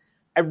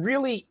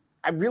really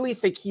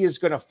think he is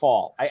going to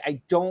fall. I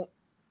don't,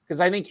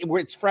 because I think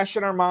it's fresh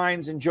in our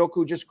minds and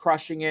Njoku just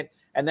crushing it.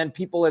 And then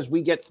people, as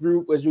we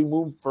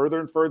move further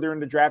and further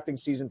into drafting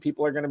season,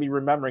 people are going to be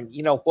remembering,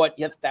 you know what?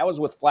 Yeah, that was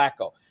with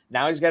Flacco.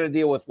 Now he's got to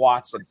deal with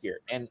Watson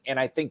here. And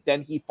I think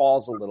then he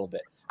falls a little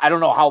bit. I don't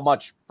know how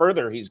much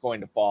further he's going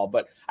to fall,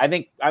 but I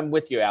think I'm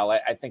with you, Al.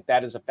 I think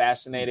that is a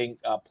fascinating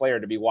player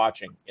to be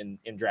watching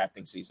in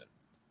drafting season.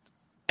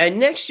 And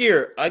next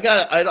year, I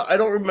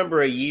don't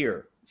remember a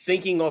year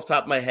thinking off the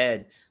top of my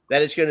head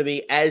that it's going to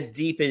be as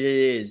deep as it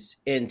is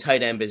in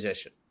tight end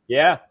position.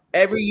 Yeah.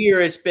 every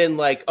year it's been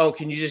like, oh,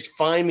 can you just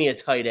find me a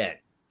tight end?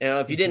 You know,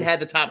 if you didn't have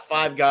the top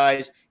 5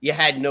 guys, you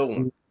had no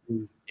one.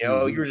 You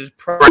know, you were just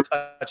pro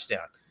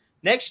touchdown.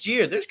 Next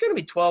year, there's going to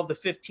be 12 to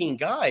 15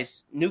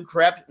 guys, new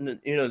crap,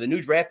 you know, the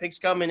new draft picks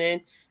coming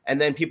in, and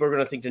then people are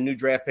going to think the new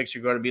draft picks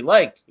are going to be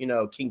like, you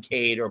know,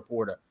 Kincaid or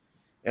Porter.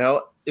 You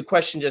know, the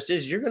question just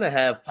is, you're going to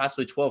have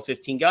possibly 12,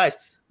 15 guys.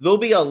 There'll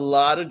be a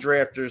lot of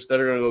drafters that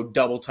are going to go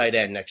double tight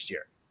end next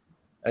year,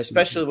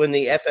 especially when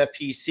the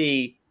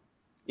FFPC,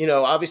 you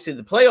know, obviously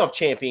the playoff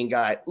champion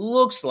guy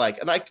looks like,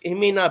 and he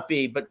may not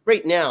be, but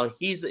right now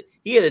he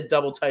had a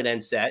double tight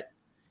end set.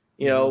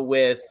 You know,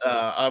 with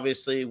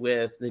obviously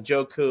with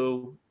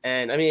Njoku.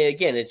 And I mean,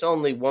 again, it's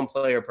only one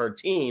player per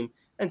team.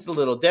 And it's a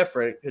little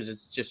different because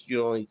it's just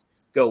you only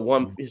go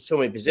so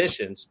many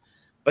positions.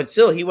 But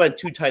still, he went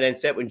 2 tight end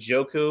set with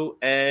Njoku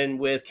and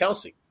with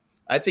Kelsey.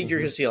 I think you're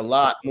going to see a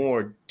lot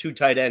more 2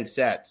 tight end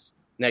sets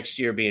next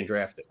year being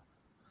drafted.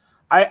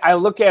 I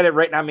look at it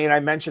right now. I mean, I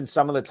mentioned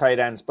some of the tight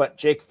ends, but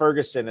Jake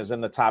Ferguson is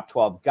in the top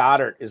 12.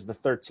 Goddard is the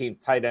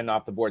 13th tight end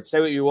off the board. Say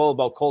what you will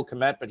about Cole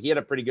Kmet, but he had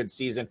a pretty good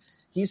season.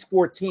 He's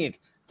 14th.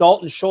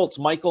 Dalton Schultz,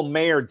 Michael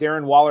Mayer,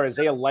 Darren Waller,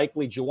 Isaiah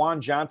Likely,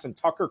 Juwan Johnson,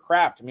 Tucker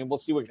Kraft. I mean, we'll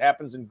see what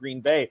happens in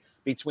Green Bay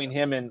between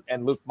him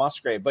and Luke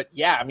Musgrave. But,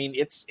 yeah, I mean,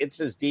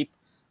 it's as deep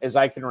as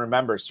I can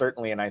remember,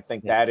 certainly. And I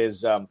think that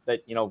is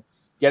that, you know,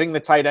 getting the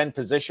tight end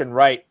position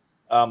right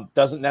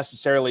doesn't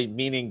necessarily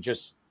meaning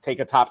just take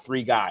a top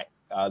 3 guy.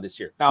 This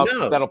year. Now,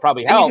 that'll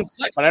probably help,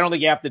 but I don't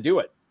think you have to do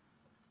it.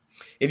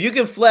 If you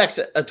can flex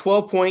a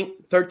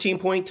 12-point,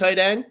 13-point tight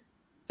end,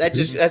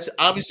 that's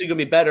obviously going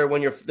to be better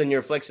when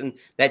you're flexing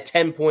that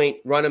 10-point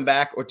running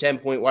back or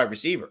 10-point wide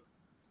receiver.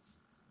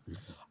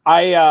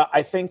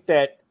 I think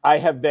that I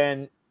have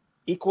been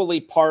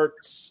equally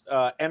parts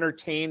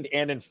entertained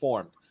and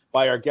informed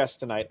by our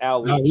guest tonight,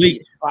 Al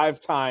Leach,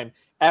 5-time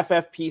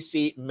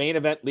FFPC main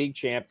event league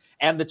champ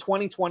and the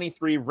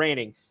 2023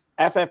 reigning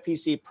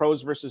FFPC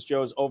Pros versus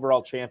Joes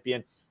overall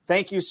champion.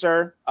 Thank you,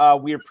 sir.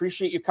 We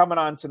appreciate you coming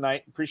on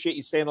tonight. Appreciate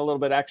you staying a little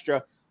bit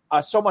extra.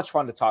 So much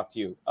fun to talk to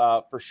you,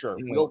 for sure.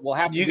 We'll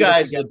have to you do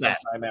guys this again are the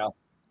best. sometime, Al.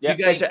 Yeah,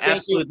 you guys are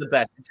absolutely the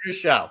best. It's your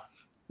show.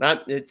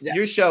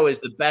 Your show is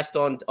the best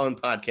on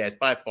podcast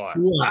by far.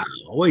 Wow.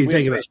 What do you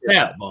think about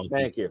that, Bob?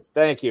 Thank you.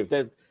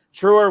 The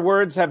truer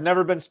words have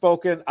never been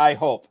spoken, I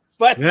hope.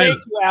 But thank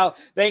you, Al.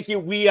 Thank you.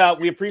 We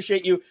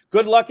appreciate you.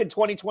 Good luck in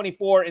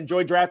 2024.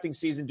 Enjoy drafting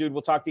season, dude.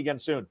 We'll talk to you again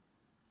soon.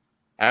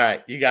 All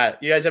right. You got it.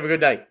 You guys have a good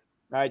night.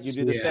 All right. You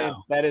do the same.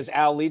 That is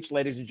Al Leach,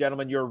 ladies and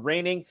gentlemen, your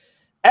reigning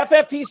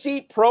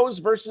FFPC Pros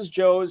versus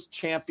Joes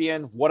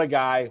champion. What a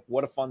guy.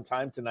 What a fun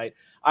time tonight.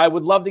 I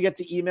would love to get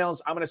to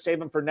emails. I'm going to save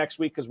them for next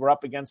week because we're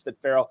up against it,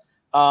 Farrell.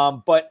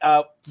 But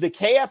the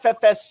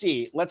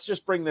KFFSC, let's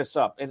just bring this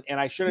up. And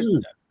I should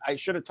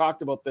have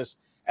talked about this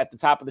at the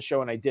top of the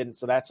show, and I didn't.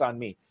 So that's on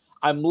me.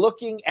 I'm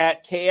looking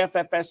at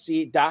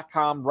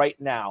KFFSC.com right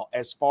now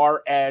as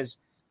far as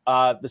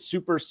the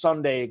Super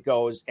Sunday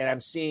goes, and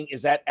I'm seeing,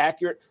 is that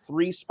accurate?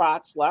 3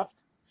 spots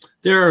left?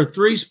 There are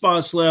 3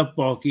 spots left,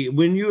 Balky.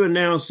 When you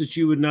announced that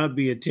you would not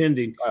be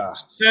attending,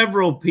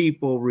 several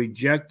people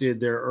rejected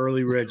their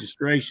early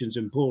registrations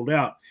and pulled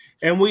out.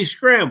 And we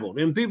scrambled.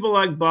 And people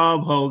like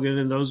Bob Hogan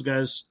and those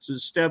guys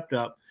stepped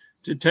up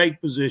to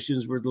take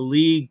positions where the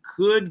league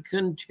could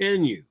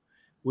continue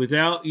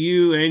without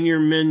you and your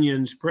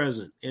minions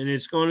present. And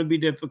it's going to be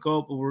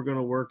difficult, but we're going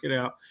to work it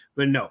out.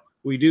 But no,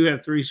 we do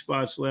have 3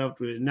 spots left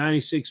with a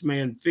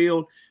 96-man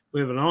field. We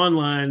have an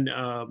online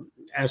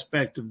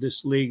aspect of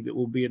this league that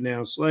will be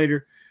announced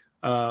later.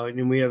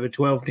 And we have a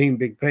 12-team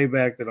big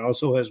payback that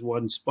also has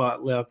 1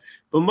 spot left.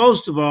 But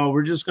most of all,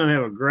 we're just going to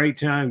have a great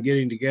time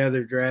getting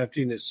together,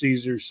 drafting at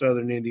Caesars,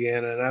 Southern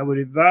Indiana. And I would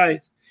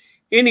advise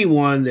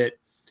anyone that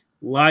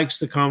likes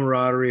the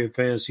camaraderie of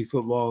fantasy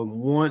football and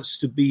wants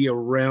to be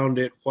around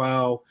it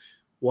while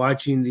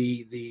watching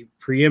the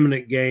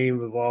preeminent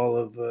game of all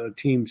of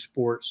team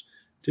sports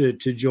to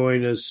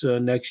join us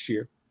next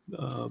year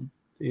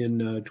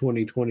in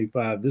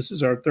 2025. This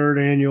is our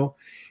 3rd annual,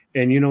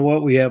 and you know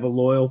what? We have a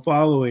loyal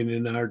following,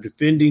 and our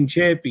defending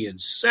champion,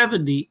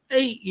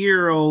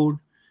 78-year-old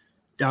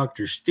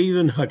Dr.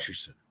 Stephen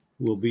Hutcherson,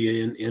 will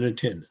be in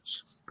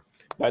attendance.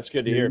 That's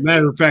good to hear.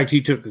 Matter of fact,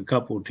 he took a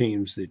couple of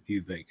teams that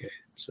you vacated.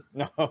 So.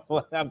 No,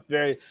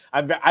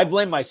 I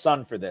blame my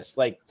son for this.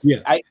 What?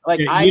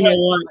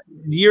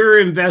 Your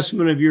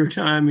investment of your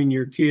time and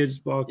your kids,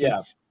 Balky,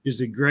 is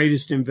the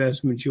greatest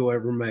investment you'll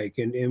ever make.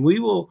 And we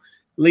will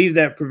leave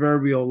that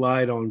proverbial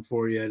light on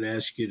for you and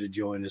ask you to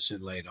join us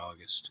in late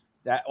August.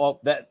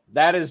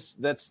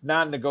 That's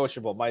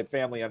non-negotiable. My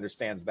family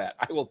understands that.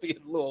 I will be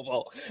in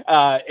Louisville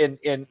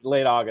in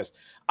late August.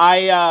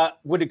 I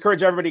would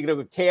encourage everybody to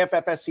go to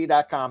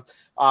KFFSC.com,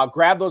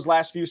 grab those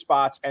last few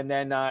spots, and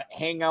then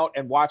hang out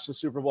and watch the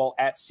Super Bowl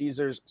at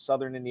Caesars,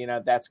 Southern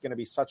Indiana. That's going to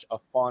be such a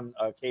fun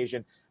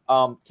occasion.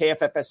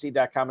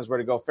 KFFSC.com is where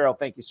to go. Farrell,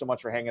 thank you so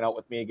much for hanging out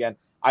with me again.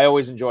 I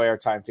always enjoy our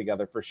time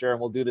together for sure,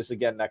 and we'll do this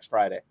again next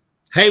Friday.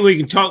 Hey, we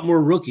can talk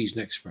more rookies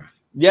next Friday.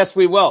 Yes,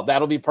 we will.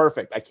 That'll be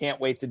perfect. I can't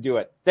wait to do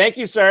it. Thank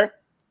you, sir.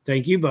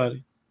 Thank you,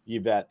 buddy. You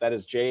bet. That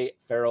is J.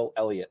 Farrell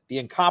Elliott, the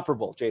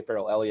incomparable J.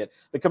 Farrell Elliott,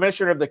 the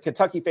commissioner of the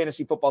Kentucky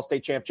Fantasy Football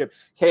State Championship.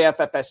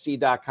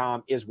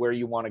 KFFSC.com is where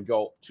you want to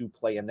go to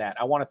play in that.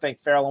 I want to thank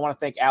Farrell. I want to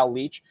thank Al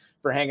Leach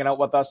for hanging out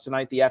with us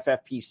tonight, the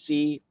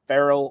FFPC,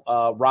 Farrell,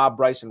 Rob,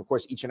 Bryce, and, of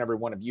course, each and every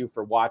one of you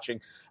for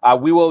watching.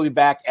 We will be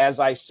back, as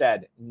I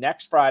said,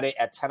 next Friday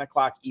at 10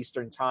 o'clock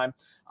Eastern Time.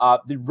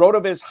 The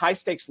RotoViz High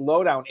Stakes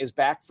Lowdown is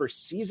back for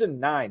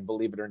Season 9,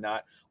 believe it or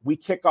not. We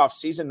kick off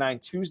Season 9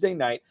 Tuesday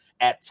night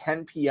at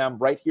 10 p.m.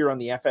 right here on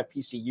the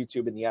FFPC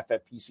YouTube and the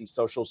FFPC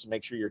socials, so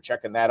make sure you're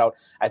checking that out.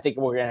 I think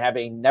we're going to have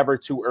a never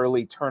too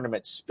early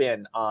tournament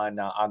spin on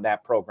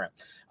that program.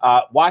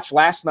 Watch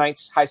last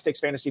night's High Stakes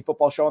Fantasy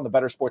Football Show on the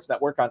Better Sports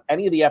Network on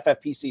any of the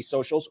FFPC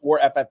socials or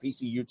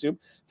FFPC YouTube.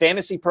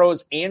 Fantasy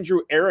pros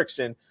Andrew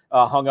Erickson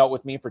hung out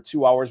with me for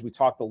 2 hours. We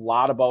talked a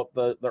lot about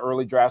the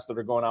early drafts that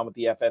are going on with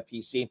the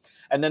FFPC.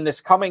 And then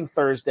this coming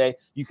Thursday,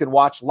 you can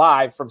watch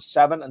live from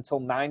 7 until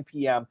 9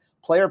 p.m.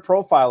 Player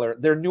Profiler,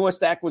 their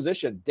newest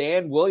acquisition,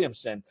 Dan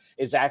Williamson,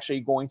 is actually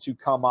going to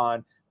come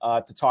on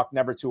to talk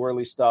never too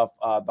early stuff.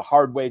 The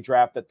hard way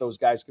draft that those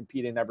guys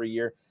compete in every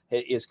year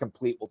is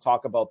complete. We'll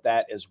talk about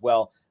that as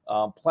well.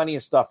 Plenty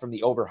of stuff from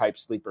the overhyped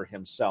sleeper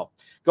himself.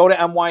 Go to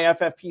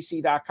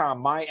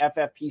myffpc.com,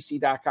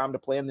 myffpc.com to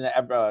play in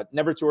the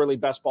never too early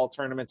best ball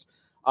tournaments.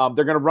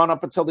 They're going to run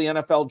up until the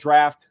NFL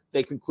draft.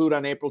 They conclude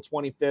on April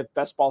 25th.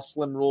 Best ball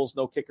slim rules,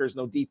 no kickers,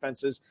 no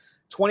defenses.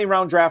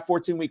 20-round draft,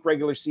 14-week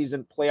regular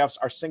season. Playoffs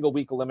are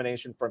single-week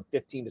elimination from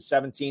 15 to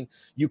 17.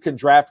 You can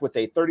draft with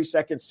a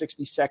 30-second,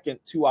 60-second,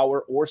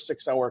 2-hour, or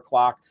 6-hour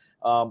clock.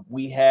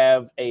 We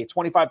have a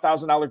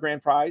 $25,000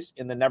 grand prize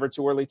in the Never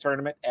Too Early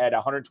tournament at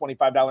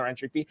 $125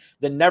 entry fee.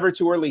 The Never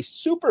Too Early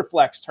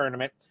Superflex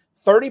tournament,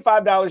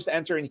 $35 to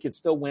enter, and you can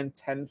still win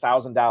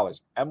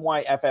 $10,000.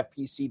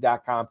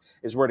 myffpc.com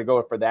is where to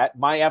go for that.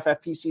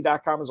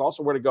 myffpc.com is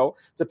also where to go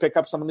to pick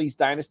up some of these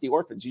Dynasty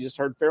Orphans. You just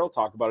heard Farrell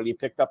talk about it. He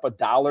picked up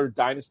 $1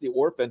 Dynasty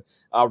Orphan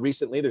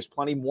recently. There's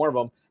plenty more of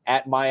them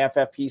at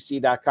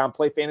myffpc.com.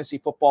 Play fantasy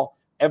football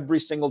every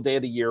single day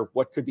of the year.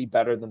 What could be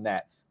better than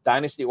that?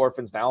 Dynasty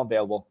Orphans now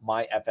available,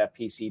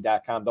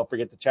 myffpc.com. Don't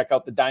forget to check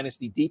out the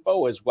Dynasty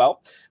Depot as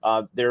well.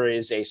 There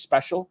is a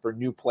special for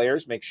new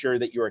players. Make sure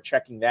that you are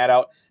checking that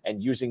out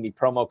and using the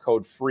promo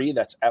code FREE.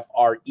 That's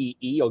FREE.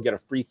 You'll get a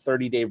free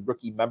 30-day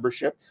rookie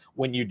membership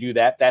when you do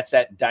that. That's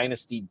at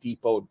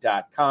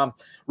dynastydepot.com.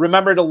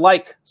 Remember to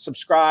like,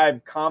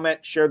 subscribe,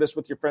 comment, share this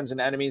with your friends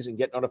and enemies, and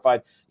get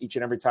notified each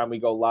and every time we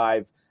go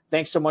live.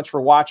 Thanks so much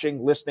for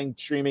watching, listening,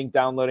 streaming,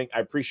 downloading.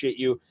 I appreciate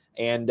you.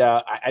 And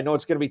I know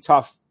it's going to be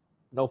tough.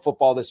 No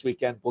football this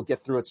weekend. We'll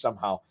get through it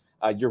somehow.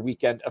 Your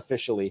weekend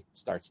officially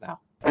starts now.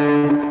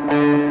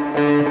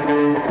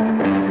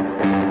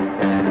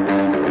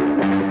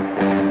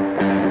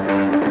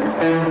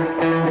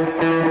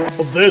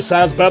 This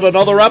has been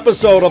another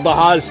episode of the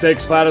High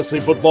Stakes Fantasy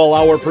Football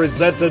Hour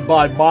presented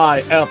by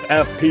myffpc.com.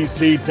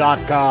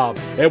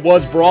 It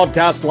was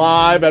broadcast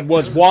live and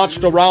was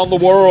watched around the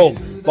world.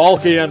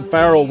 Balky and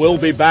Farrell will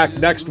be back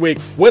next week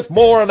with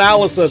more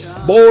analysis,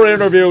 more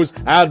interviews,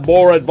 and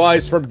more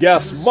advice from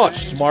guests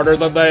much smarter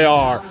than they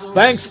are.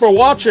 Thanks for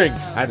watching,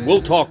 and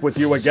we'll talk with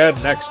you again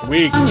next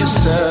week.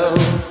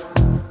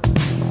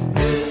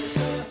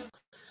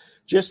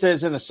 Just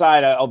as an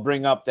aside, I'll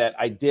bring up that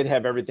I did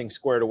have everything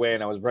squared away,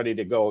 and I was ready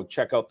to go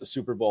check out the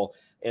Super Bowl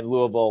in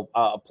Louisville,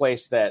 a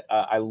place that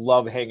I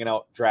love hanging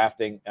out,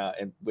 drafting,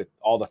 and with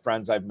all the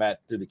friends I've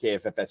met through the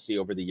KFFSC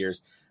over the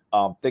years.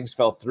 Things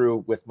fell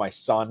through with my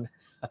son,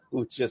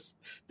 who just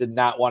did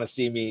not want to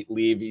see me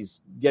leave.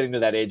 He's getting to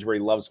that age where he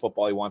loves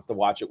football. He wants to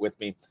watch it with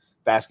me.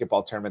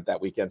 Basketball tournament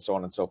that weekend, so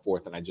on and so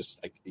forth. And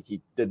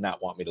he did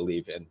not want me to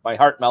leave. And my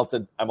heart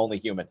melted. I'm only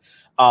human.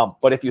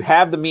 But if you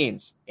have the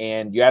means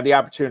and you have the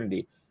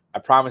opportunity, I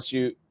promise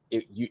you,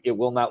 it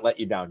will not let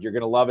you down. You're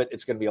going to love it.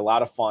 It's going to be a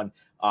lot of fun.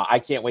 I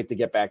can't wait to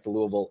get back to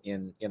Louisville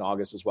in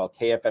August as well.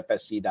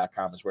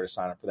 KFFSC.com is where to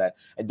sign up for that.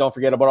 And don't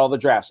forget about all the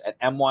drafts at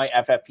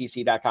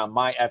myffpc.com,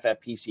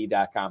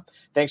 myffpc.com.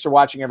 Thanks for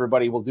watching,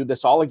 everybody. We'll do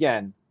this all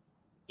again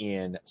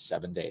in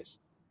 7 days.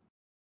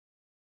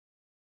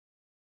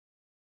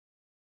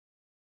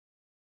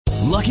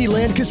 Lucky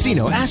Land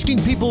Casino,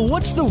 asking people,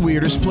 what's the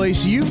weirdest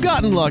place you've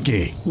gotten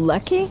lucky?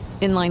 Lucky?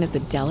 In line at the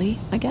deli,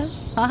 I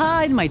guess?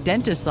 Aha, in my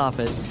dentist's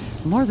office.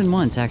 More than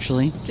once,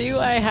 actually. Do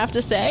I have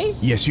to say?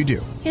 Yes, you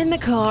do. In the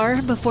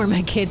car before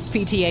my kids'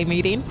 PTA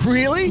meeting.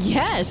 Really?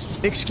 Yes.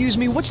 Excuse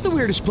me, what's the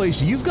weirdest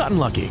place you've gotten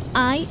lucky?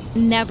 I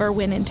never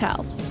win and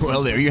tell.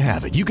 Well, there you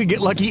have it. You can get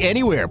lucky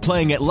anywhere,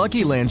 playing at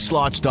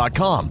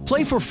LuckyLandSlots.com.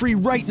 Play for free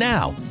right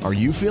now. Are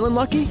you feeling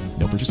lucky?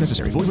 No purchase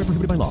necessary. Void where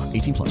prohibited by law.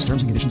 18+.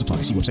 Terms and conditions apply.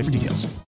 See website for details.